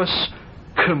continuous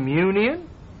communion,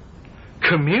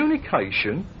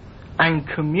 communication, and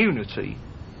community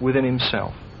within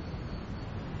himself.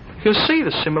 You can see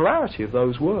the similarity of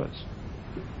those words.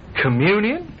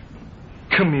 Communion,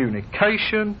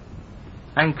 communication,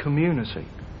 and community.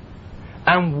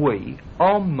 And we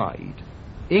are made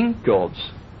in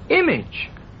God's image.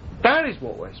 That is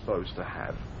what we're supposed to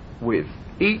have with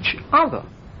each other.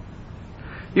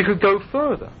 You could go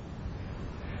further.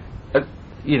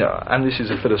 And this is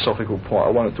a philosophical point, I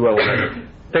won't dwell on it.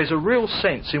 There's a real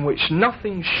sense in which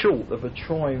nothing short of a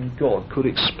triune God could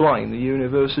explain the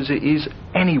universe as it is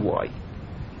anyway.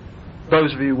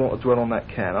 Those of you who want to dwell on that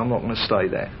can. I'm not going to stay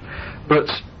there. But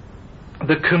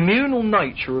the communal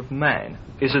nature of man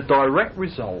is a direct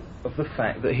result of the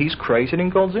fact that he's created in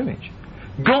God's image.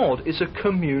 God is a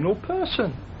communal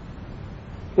person.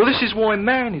 Well, this is why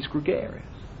man is gregarious.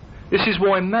 This is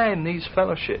why man needs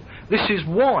fellowship. This is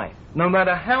why, no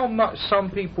matter how much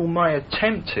some people may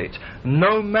attempt it,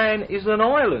 no man is an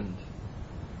island.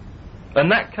 And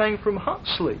that came from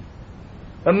Huxley,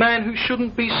 a man who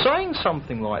shouldn't be saying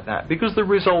something like that, because the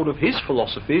result of his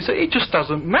philosophy is that it just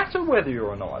doesn't matter whether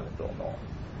you're an island or not.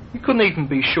 You couldn't even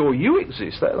be sure you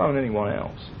exist, let alone anyone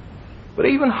else. But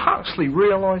even Huxley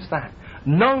realised that.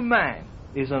 No man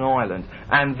is an island,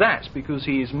 and that's because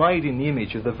he is made in the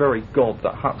image of the very God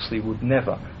that Huxley would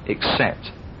never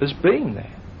accept as being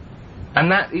there.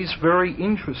 And that is very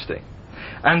interesting.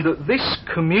 And that this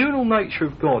communal nature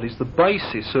of God is the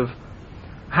basis of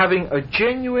having a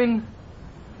genuine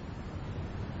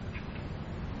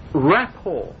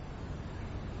rapport,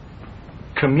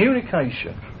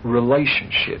 communication,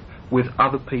 relationship with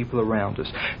other people around us.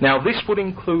 Now, this would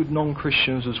include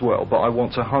non-Christians as well, but I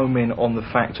want to home in on the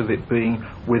fact of it being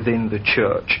within the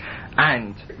church.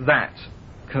 And that,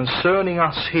 concerning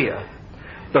us here,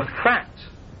 the fact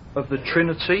of the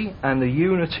Trinity and the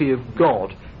unity of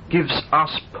God gives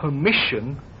us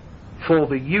permission for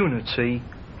the unity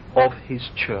of his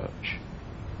church,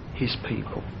 his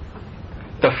people.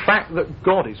 The fact that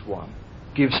God is one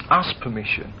gives us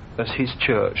permission as his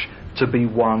church to be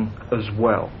one as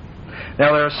well.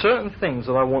 Now, there are certain things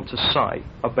that I want to say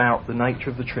about the nature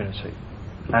of the Trinity,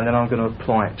 and then I'm going to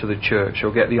apply it to the church.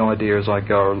 You'll get the idea as I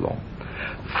go along.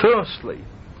 Firstly,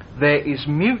 there is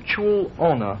mutual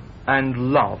honour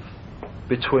and love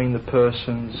between the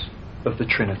persons of the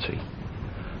Trinity.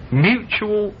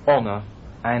 Mutual honour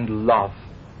and love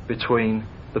between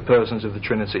the persons of the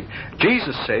Trinity.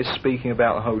 Jesus says, speaking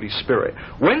about the Holy Spirit,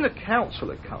 when the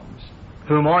Counselor comes,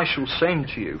 whom I shall send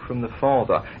to you from the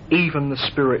Father, even the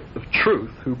Spirit of truth,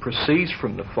 who proceeds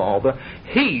from the Father,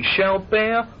 he shall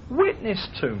bear witness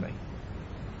to me.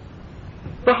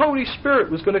 The Holy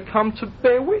Spirit was going to come to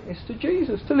bear witness to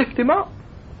Jesus, to lift him up.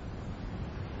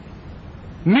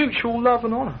 Mutual love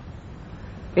and honour.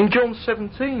 In John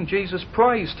 17, Jesus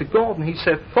prays to God and he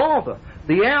said, Father,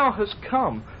 the hour has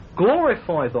come.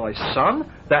 Glorify thy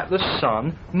Son, that the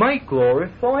Son may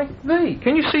glorify thee.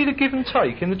 Can you see the give and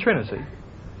take in the Trinity?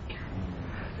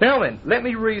 Now then, let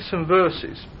me read some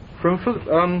verses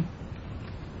from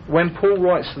when Paul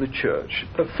writes to the church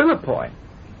at Philippi.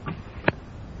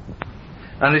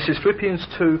 And this is Philippians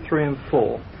 2, 3 and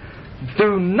 4.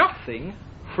 Do nothing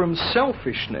from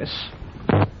selfishness,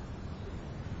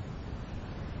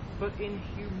 but in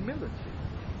humility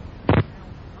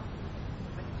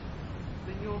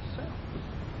than yourselves.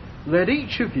 Let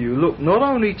each of you look not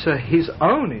only to his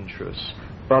own interests,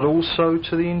 but also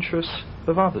to the interests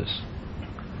of others.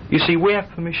 You see, we have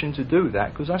permission to do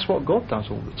that because that's what God does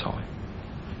all the time.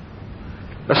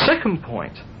 A second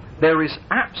point, there is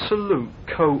absolute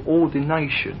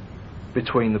coordination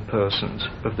between the persons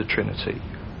of the Trinity,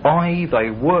 i.e.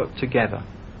 they work together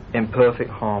in perfect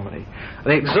harmony.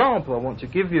 An example I want to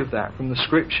give you of that from the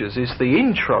Scriptures is the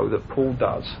intro that Paul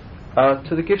does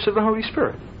to the gifts of the Holy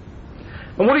Spirit.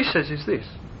 And what he says is this: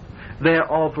 there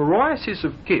are varieties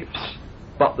of gifts,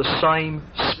 but the same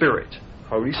Spirit,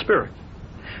 Holy Spirit.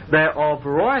 There are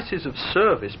varieties of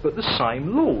service, but the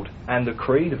same Lord. And the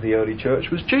creed of the early church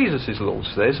was Jesus is Lord.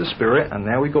 So there's the Spirit, and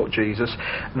now we've got Jesus.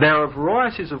 There are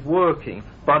varieties of working,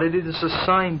 but it is the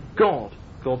same God,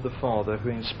 God the Father, who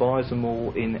inspires them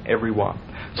all in every one.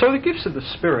 So the gifts of the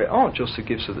Spirit aren't just the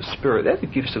gifts of the Spirit, they're the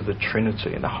gifts of the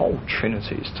Trinity, and the whole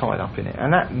Trinity is tied up in it.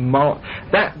 And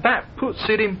that puts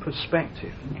it in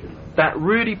perspective. That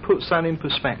really puts that in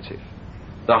perspective.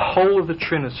 The whole of the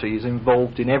Trinity is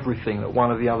involved in everything that one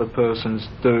of the other persons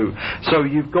do. So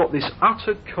you've got this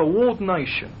utter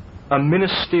coordination, a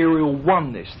ministerial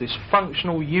oneness, this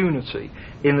functional unity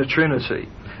in the Trinity.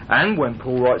 And when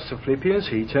Paul writes to Philippians,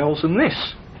 he tells them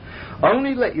this: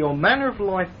 Only let your manner of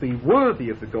life be worthy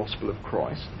of the gospel of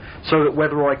Christ, so that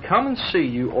whether I come and see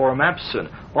you or am absent,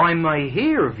 I may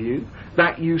hear of you,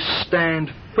 that you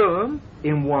stand firm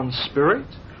in one spirit,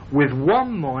 with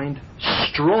one mind,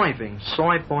 striving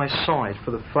side by side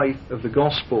for the faith of the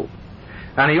gospel.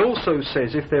 And he also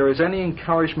says, if there is any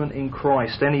encouragement in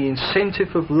Christ, any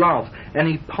incentive of love,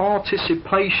 any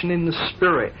participation in the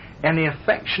Spirit, any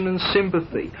affection and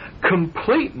sympathy,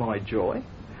 complete my joy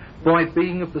by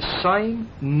being of the same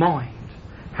mind,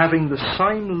 having the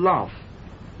same love,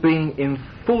 being in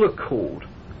full accord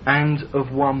and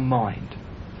of one mind.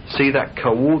 See, that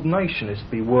coordination is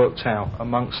to be worked out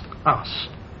amongst us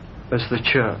as the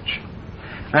church.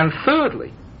 And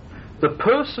thirdly, the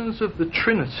persons of the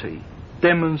Trinity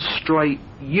demonstrate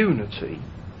unity,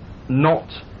 not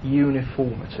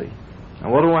uniformity.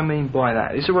 And what do I mean by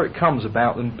that? This is where it comes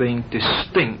about them being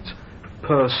distinct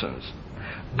persons.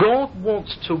 God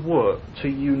wants to work to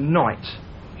unite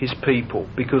his people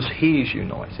because he is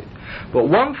united. But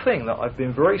one thing that I've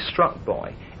been very struck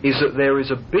by is that there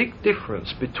is a big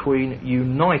difference between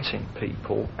uniting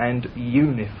people and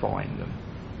unifying them.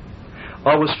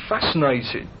 I was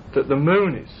fascinated that the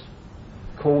Moonies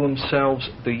call themselves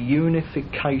the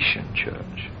Unification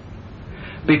Church,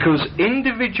 because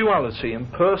individuality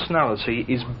and personality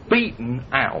is beaten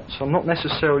out. I'm not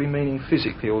necessarily meaning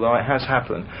physically, although it has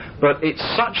happened, but it's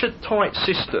such a tight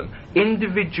system.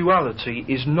 Individuality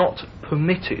is not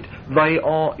permitted. They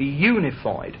are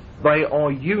unified, they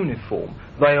are uniform,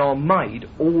 they are made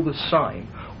all the same.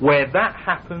 Where that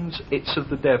happens, it's of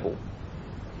the devil.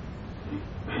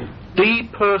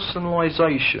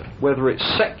 Depersonalisation, whether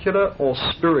it's secular or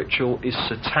spiritual, is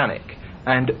satanic,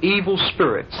 and evil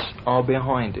spirits are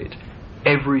behind it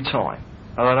every time.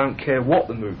 And I don't care what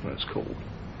the movement's called.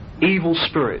 Evil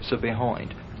spirits are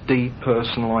behind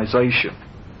depersonalisation.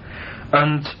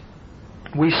 And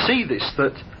we see this,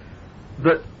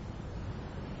 that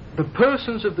the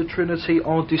persons of the Trinity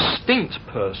are distinct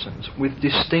persons with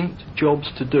distinct jobs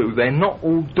to do. They're not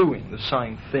all doing the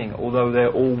same thing, although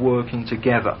they're all working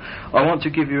together. I want to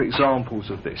give you examples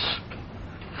of this.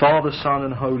 Father, Son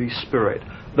and Holy Spirit.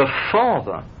 The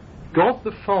Father, God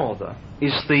the Father,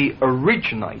 is the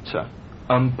originator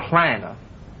and planner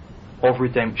of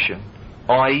redemption,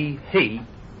 i.e. he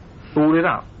thought it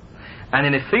up. And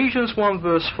in Ephesians 1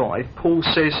 verse 5, Paul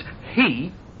says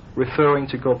he, referring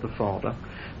to God the Father,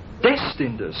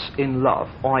 destined us in love,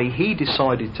 i.e. he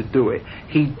decided to do it.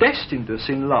 He destined us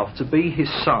in love to be his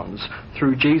sons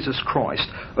through Jesus Christ,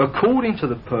 according to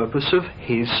the purpose of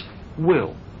his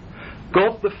will.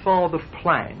 God the Father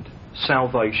planned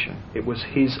salvation. It was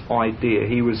his idea.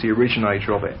 He was the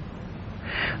originator of it.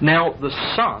 Now the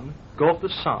Son, God the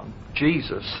Son,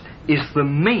 Jesus, is the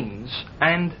means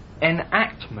and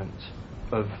enactment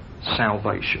of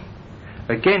salvation.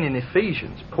 Again in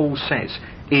Ephesians, Paul says,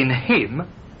 in him,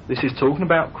 this is talking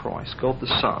about Christ, God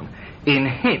the Son, in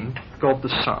him, God the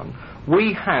Son,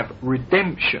 we have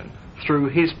redemption through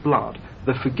his blood,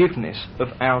 the forgiveness of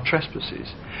our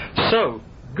trespasses. So,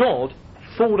 God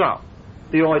thought up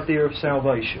the idea of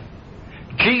salvation.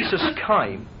 Jesus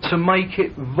came to make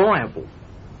it viable.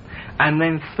 And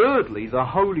then thirdly, the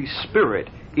Holy Spirit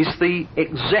is the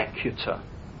executor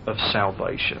of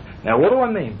salvation. Now what do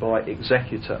I mean by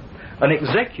executor? An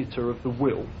executor of the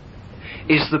will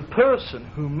is the person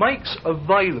who makes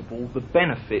available the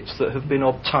benefits that have been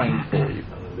obtained for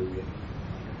you.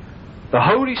 The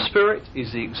Holy Spirit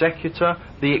is the executor.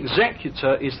 The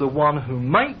executor is the one who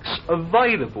makes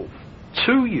available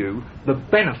to you the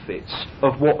benefits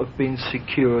of what have been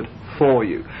secured for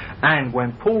you. And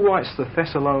when Paul writes to the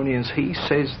Thessalonians, he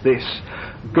says this: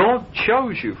 God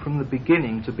chose you from the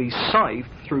beginning to be saved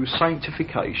through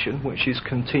sanctification, which is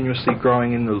continuously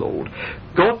growing in the Lord.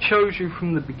 God chose you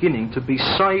from the beginning to be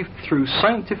saved through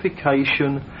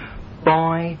sanctification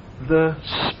by the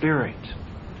Spirit.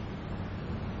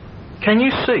 Can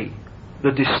you see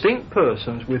the distinct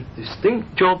persons with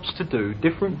distinct jobs to do,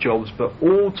 different jobs, but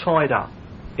all tied up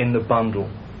in the bundle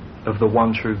of the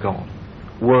one true God,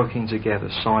 working together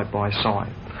side by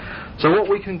side? So what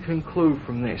we can conclude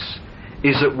from this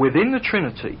is that within the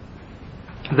Trinity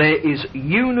there is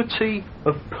unity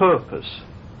of purpose,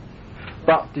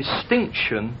 but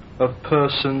distinction of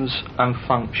persons and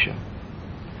function.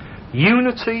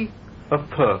 Unity of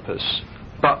purpose,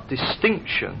 but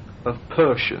distinction of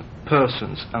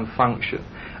persons and function.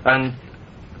 And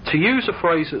to use a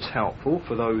phrase that's helpful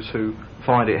for those who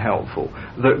find it helpful,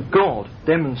 that God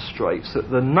demonstrates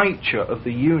that the nature of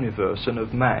the universe and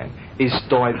of man is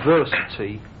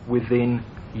diversity within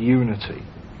unity.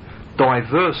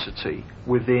 Diversity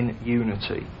within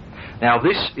unity. Now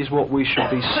this is what we should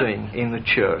be seeing in the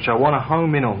church. I want to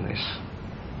home in on this.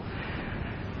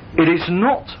 It is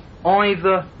not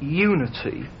either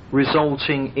unity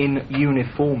resulting in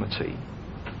uniformity,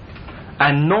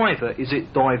 and neither is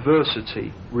it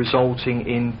diversity resulting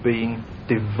in being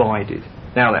divided.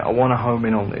 Now then, I want to home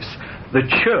in on this. The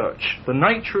church, the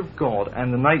nature of God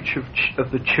and the nature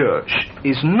of the church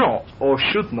is not or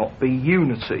should not be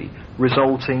unity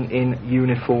resulting in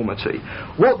uniformity.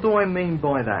 What do I mean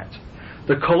by that?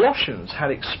 The Colossians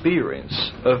had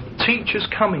experience of teachers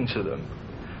coming to them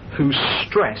who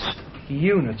stressed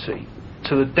unity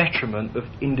to the detriment of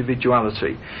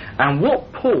individuality. And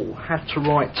what Paul had to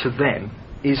write to them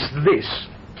is this: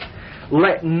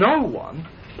 let no one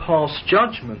pass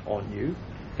judgment on you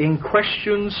in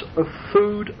questions of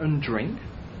food and drink,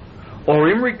 or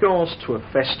in regards to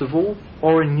a festival,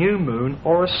 or a new moon,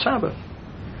 or a Sabbath.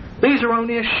 These are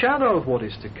only a shadow of what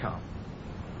is to come.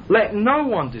 Let no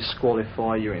one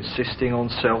disqualify you, insisting on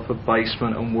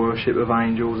self-abasement and worship of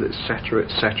angels, etc.,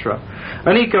 etc.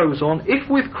 And he goes on, if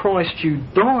with Christ you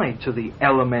died to the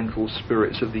elemental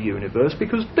spirits of the universe,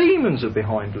 because demons are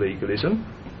behind legalism,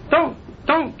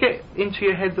 don't get into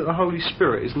your head that the Holy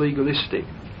Spirit is legalistic.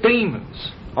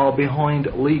 Demons are behind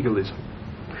legalism.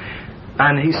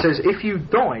 And he says, if you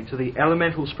died to the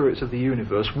elemental spirits of the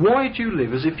universe, why do you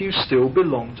live as if you still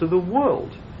belong to the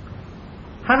world?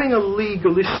 Having a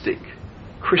legalistic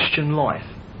Christian life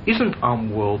isn't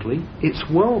unworldly, it's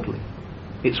worldly.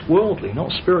 It's worldly,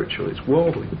 not spiritual, it's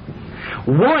worldly.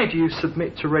 Why do you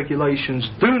submit to regulations,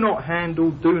 do not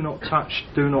handle, do not touch,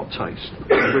 do not taste,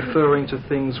 referring to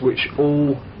things which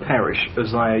all perish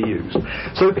as they are used?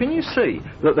 So can you see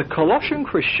that the Colossian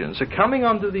Christians are coming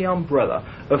under the umbrella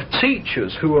of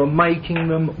teachers who are making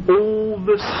them all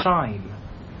the same?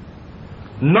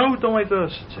 No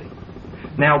diversity.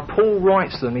 Now Paul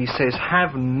writes to them, he says,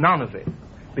 have none of it,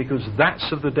 because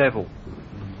that's of the devil.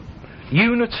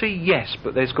 Unity, yes,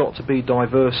 but there's got to be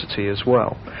diversity as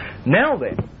well. Now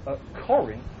then, at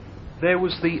Corinth, there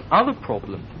was the other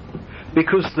problem,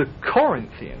 because the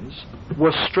Corinthians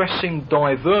were stressing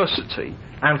diversity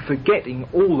and forgetting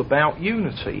all about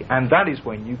unity, and that is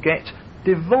when you get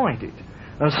divided.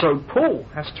 And so Paul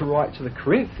has to write to the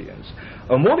Corinthians,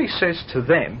 and what he says to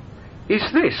them is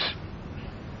this.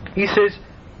 He says,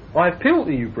 I appeal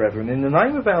to you, brethren, in the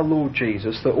name of our Lord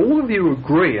Jesus, that all of you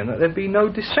agree and that there be no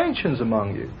dissensions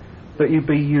among you, that you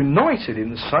be united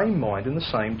in the same mind and the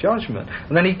same judgment.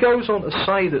 And then he goes on to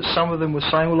say that some of them were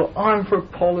saying, well, look, I'm for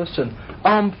Apollos, and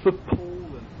I'm for Paul,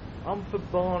 and I'm for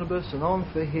Barnabas, and I'm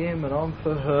for him, and I'm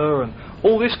for her, and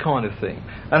all this kind of thing.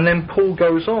 And then Paul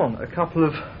goes on a couple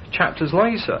of chapters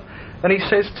later, and he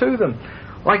says to them,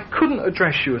 I couldn't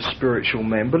address you as spiritual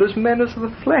men, but as men of the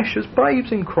flesh, as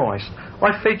babes in Christ.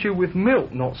 I fed you with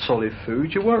milk, not solid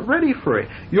food. You weren't ready for it.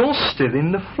 You're still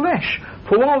in the flesh.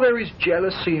 For while there is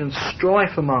jealousy and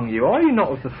strife among you, are you not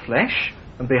of the flesh,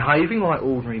 and behaving like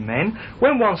ordinary men?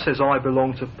 When one says, I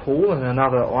belong to Paul, and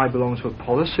another, I belong to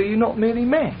Apollos, are you not merely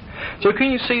men? So can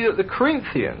you see that the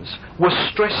Corinthians were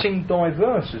stressing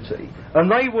diversity, and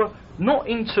they were not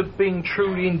into being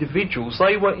truly individuals,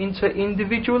 they were into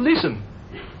individualism,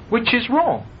 which is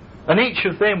wrong. And each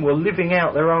of them were living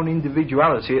out their own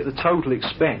individuality at the total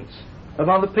expense of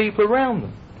other people around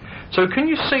them. So can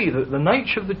you see that the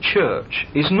nature of the church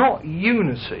is not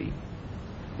unity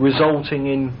resulting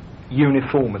in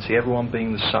uniformity, everyone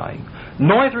being the same.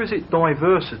 Neither is it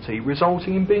diversity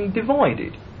resulting in being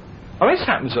divided. I mean, this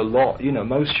happens a lot. You know,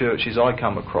 most churches I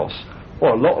come across,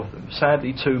 well, a lot of them,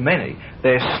 sadly too many,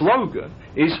 their slogan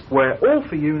is, we're all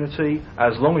for unity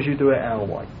as long as you do it our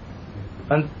way.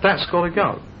 And that's got to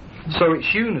go. So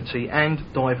it's unity and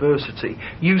diversity.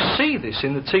 You see this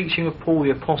in the teaching of Paul the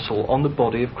Apostle on the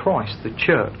body of Christ, the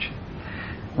church.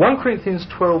 1 Corinthians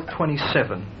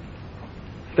 12:27.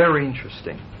 Very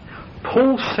interesting.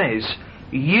 Paul says,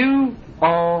 you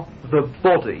are the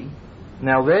body.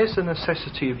 Now there's the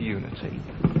necessity of unity.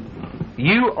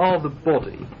 You are the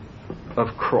body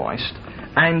of Christ,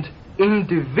 and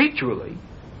individually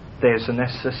there's the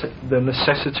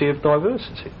necessity of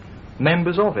diversity.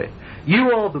 Members of it.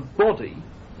 You are the body,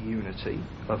 unity,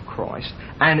 of Christ,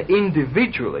 and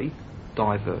individually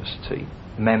diversity,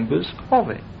 members of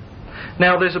it.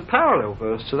 Now there's a parallel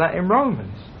verse to that in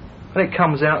Romans, and it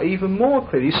comes out even more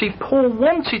clearly. You see, Paul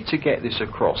wanted to get this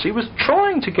across. He was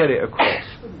trying to get it across.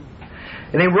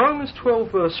 And in Romans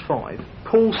 12 verse 5,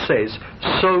 Paul says,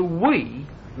 so we,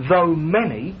 though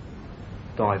many,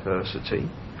 diversity,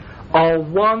 are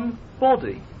one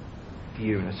body,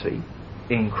 unity,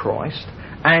 in Christ,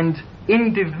 and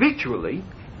individually,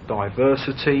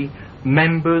 diversity,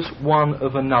 members one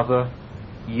of another,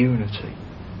 unity.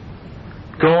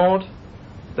 God,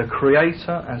 the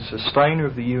creator and sustainer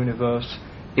of the universe,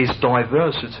 is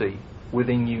diversity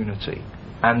within unity.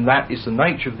 And that is the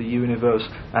nature of the universe,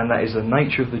 and that is the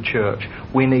nature of the church.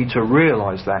 We need to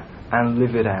realise that and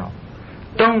live it out.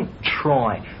 Don't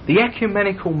try. The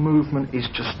ecumenical movement is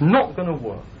just not going to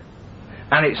work.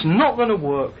 And it's not going to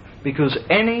work because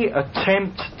any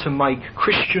attempt to make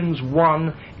Christians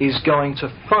one is going to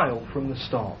fail from the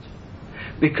start.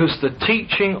 Because the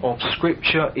teaching of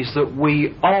Scripture is that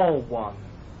we are one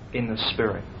in the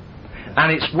Spirit.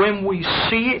 And it's when we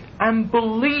see it and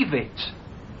believe it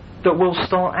that we'll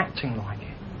start acting like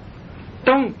it.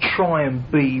 Don't try and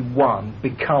be one,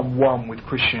 become one with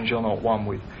Christians you're not one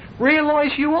with.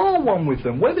 Realise you are one with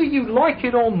them, whether you like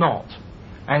it or not.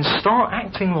 And start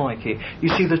acting like it. You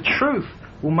see, the truth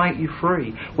will make you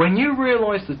free. When you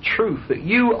realise the truth that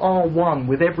you are one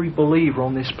with every believer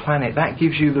on this planet, that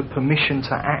gives you the permission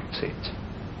to act it.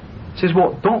 This is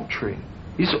what doctrine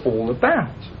is all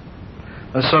about.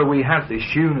 And so we have this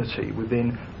unity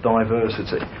within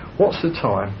diversity. What's the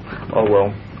time? Oh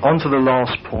well, on to the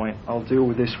last point. I'll deal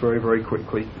with this very, very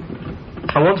quickly.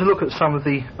 I want to look at some of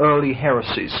the early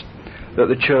heresies that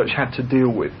the church had to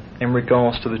deal with in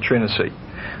regards to the Trinity.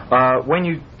 When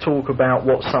you talk about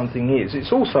what something is,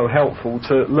 it's also helpful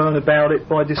to learn about it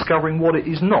by discovering what it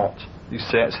is not. You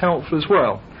see, it's helpful as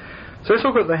well. So let's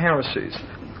look at the heresies.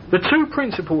 The two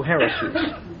principal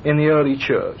heresies in the early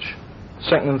church,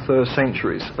 2nd and 3rd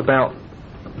centuries, about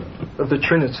the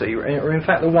Trinity, are in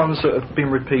fact the ones that have been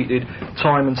repeated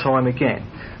time and time again.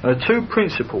 And the two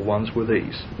principal ones were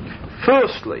these.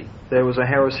 Firstly, there was a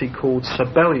heresy called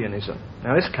Sabellianism.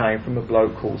 Now this came from a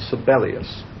bloke called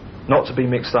Sabellius, not to be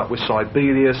mixed up with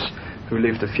Sibelius, who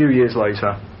lived a few years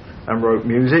later and wrote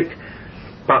music,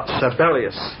 but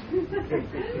Sabellius.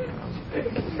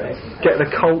 Get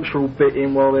the cultural bit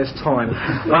in while there's time.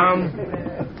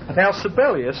 Now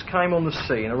Sabellius came on the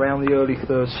scene around the early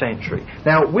 3rd century.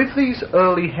 Now with these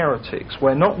early heretics,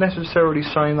 we're not necessarily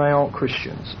saying they aren't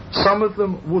Christians. Some of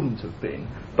them wouldn't have been,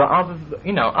 but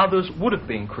others would have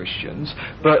been Christians,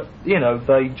 but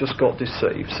they just got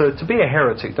deceived. So to be a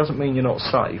heretic doesn't mean you're not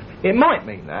saved. It might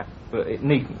mean that, but it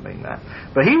needn't mean that.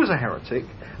 But he was a heretic,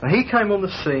 and he came on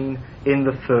the scene in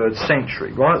the 3rd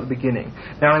century, right at the beginning.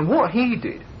 Now in what he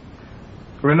did,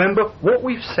 remember what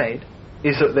we've said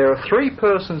is that there are three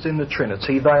persons in the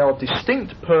Trinity. They are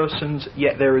distinct persons,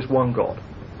 yet there is one God.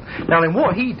 Now then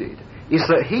what he did is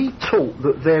that he taught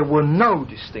that there were no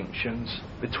distinctions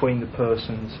between the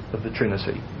persons of the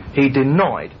Trinity. He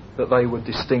denied that they were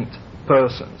distinct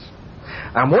persons.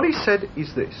 And what he said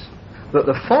is this, that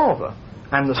the Father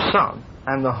and the Son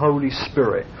and the Holy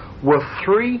Spirit were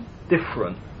three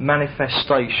different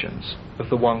manifestations of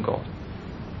the one God.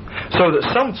 So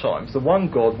that sometimes the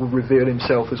one God would reveal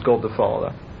himself as God the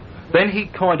Father. Then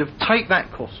he'd kind of take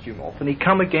that costume off and he'd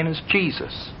come again as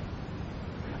Jesus.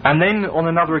 And then on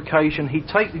another occasion he'd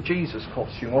take the Jesus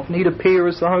costume off and he'd appear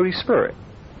as the Holy Spirit.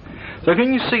 So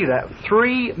can you see that?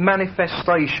 Three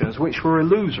manifestations which were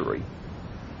illusory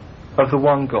of the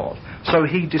one God. So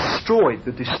he destroyed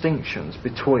the distinctions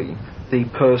between the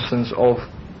persons of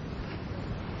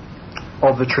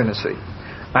the Trinity.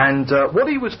 And what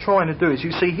he was trying to do is,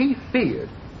 you see, he feared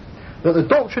that the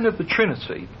doctrine of the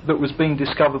Trinity that was being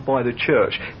discovered by the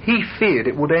church, he feared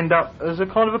it would end up as a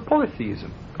kind of a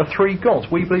polytheism, of three gods.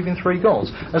 We believe in three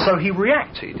gods. And so he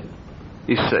reacted,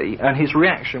 you see, and his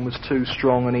reaction was too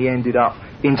strong and he ended up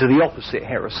into the opposite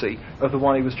heresy of the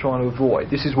one he was trying to avoid.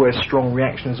 This is where strong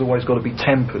reaction has always got to be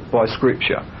tempered by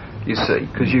Scripture, you see,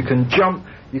 because you can jump,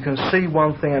 you can see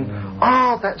one thing and,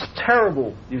 that's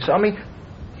terrible, you see. I mean,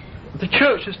 the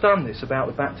church has done this about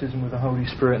the baptism with the Holy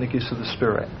Spirit and the gifts of the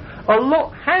Spirit. A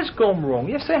lot has gone wrong.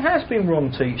 Yes, there has been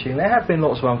wrong teaching. There have been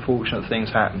lots of unfortunate things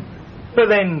happen. But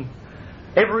then,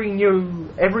 every new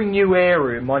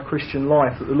area in my Christian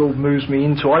life that the Lord moves me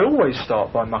into, I always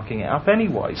start by mucking it up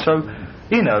anyway. So,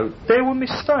 there were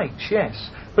mistakes, yes.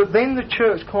 But then the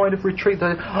church kind of retreated.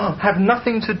 They have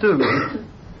nothing to do with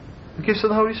the gifts of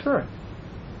the Holy Spirit.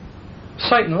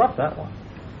 Satan loved that one.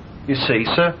 You see,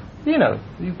 so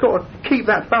you've got to keep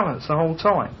that balance the whole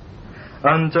time.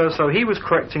 And so he was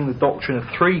correcting the doctrine of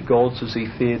three gods as he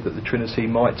feared that the Trinity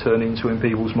might turn into in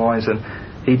people's minds, and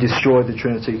he destroyed the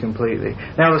Trinity completely.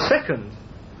 Now the second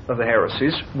of the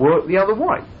heresies worked the other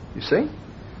way, you see.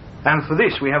 And for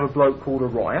this we have a bloke called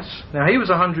Arius. Now he was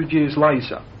 100 years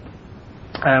later,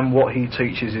 and what he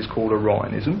teaches is called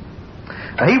Arianism.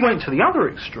 And he went to the other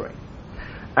extreme,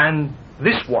 and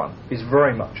this one is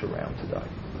very much around today,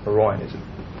 Arianism.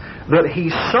 That he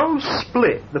so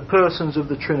split the persons of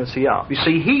the Trinity up. You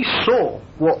see, he saw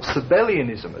what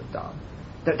Sabellianism had done,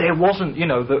 That there wasn't,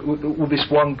 this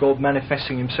one God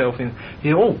manifesting himself in,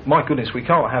 oh my goodness, we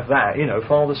can't have that,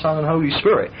 Father, Son and Holy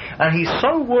Spirit. And he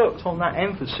so worked on that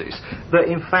emphasis that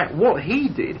in fact what he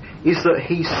did is that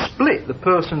he split the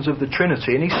persons of the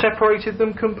Trinity and he separated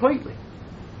them completely.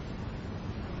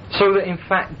 So that in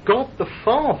fact God the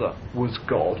Father was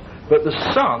God, but the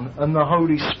Son and the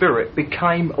Holy Spirit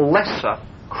became lesser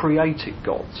created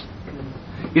gods.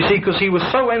 You see, because he was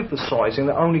so emphasising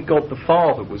that only God the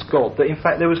Father was God, that in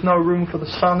fact there was no room for the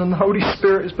Son and the Holy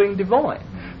Spirit as being divine.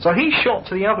 So he shot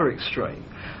to the other extreme.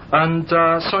 And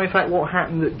so in fact what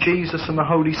happened, that Jesus and the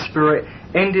Holy Spirit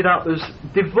ended up as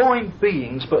divine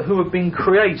beings, but who have been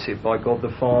created by God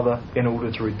the Father in order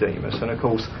to redeem us. And of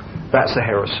course, that's a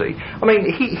heresy. I mean,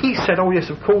 he said, oh yes,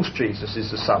 of course Jesus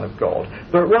is the Son of God,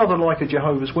 but rather like a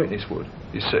Jehovah's Witness would,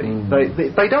 you see.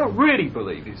 They don't really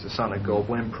believe he's the Son of God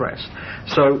when pressed.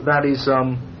 So that is,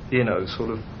 sort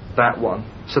of that one.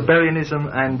 Sabellianism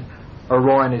and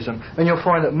Orionism. And you'll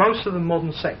find that most of the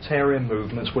modern sectarian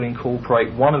movements will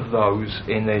incorporate one of those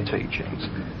in their teachings.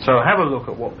 So have a look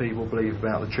at what people believe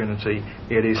about the Trinity.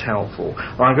 It is helpful.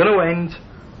 I'm going to end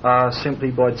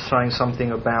simply by saying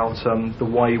something about the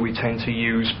way we tend to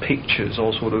use pictures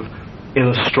or sort of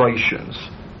illustrations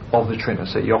of the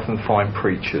Trinity. You often find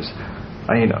preachers,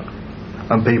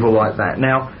 and people like that.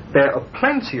 Now, there are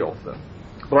plenty of them,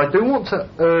 but I do want to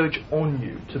urge on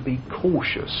you to be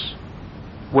cautious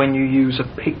when you use a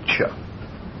picture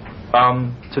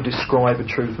to describe a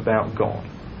truth about God.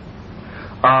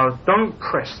 Don't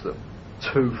press them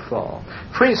too far.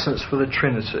 For instance, for the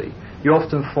Trinity, you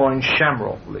often find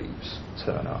shamrock leaves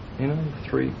turn up,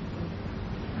 3.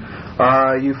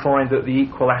 You find that the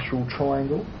equilateral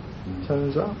triangle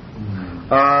turns up.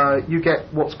 You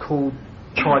get what's called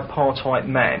tripartite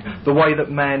man, the way that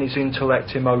man is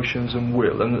intellect, emotions and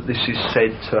will, and that this is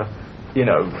said to,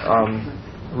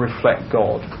 reflect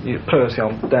God.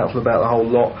 Personally, I'm doubtful about the whole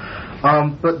lot.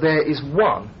 But there is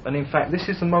one, and in fact this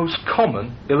is the most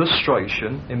common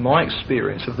illustration in my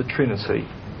experience of the Trinity,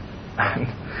 and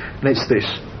it's this: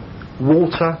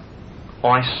 water,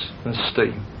 ice and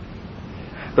steam.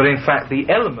 But in fact the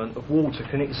element of water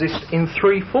can exist in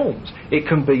 3 forms. It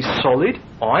can be solid,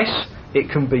 ice, it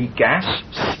can be gas,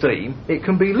 steam, it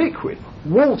can be liquid,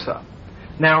 water.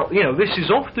 Now, this is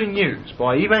often used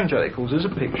by evangelicals as a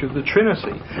picture of the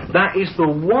Trinity. That is the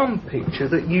one picture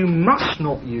that you must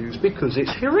not use because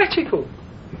it's heretical.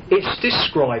 It's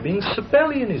describing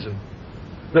Sabellianism,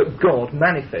 that God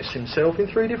manifests himself in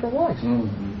 3 different ways.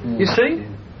 You see?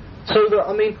 So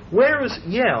that, whereas,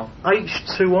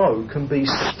 H2O can be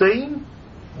steam,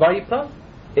 vapour,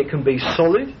 it can be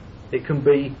solid, it can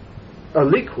be a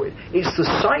liquid, it's the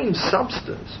same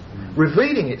substance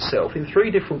revealing itself in 3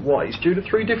 different ways due to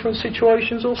 3 different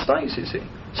situations or states it's in.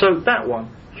 So that one,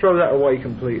 throw that away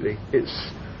completely. It's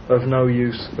of no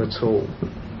use at all.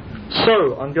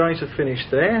 So I'm going to finish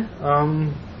there.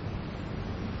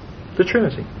 The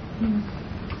Trinity.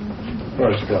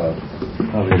 Praise God.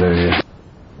 Hallelujah.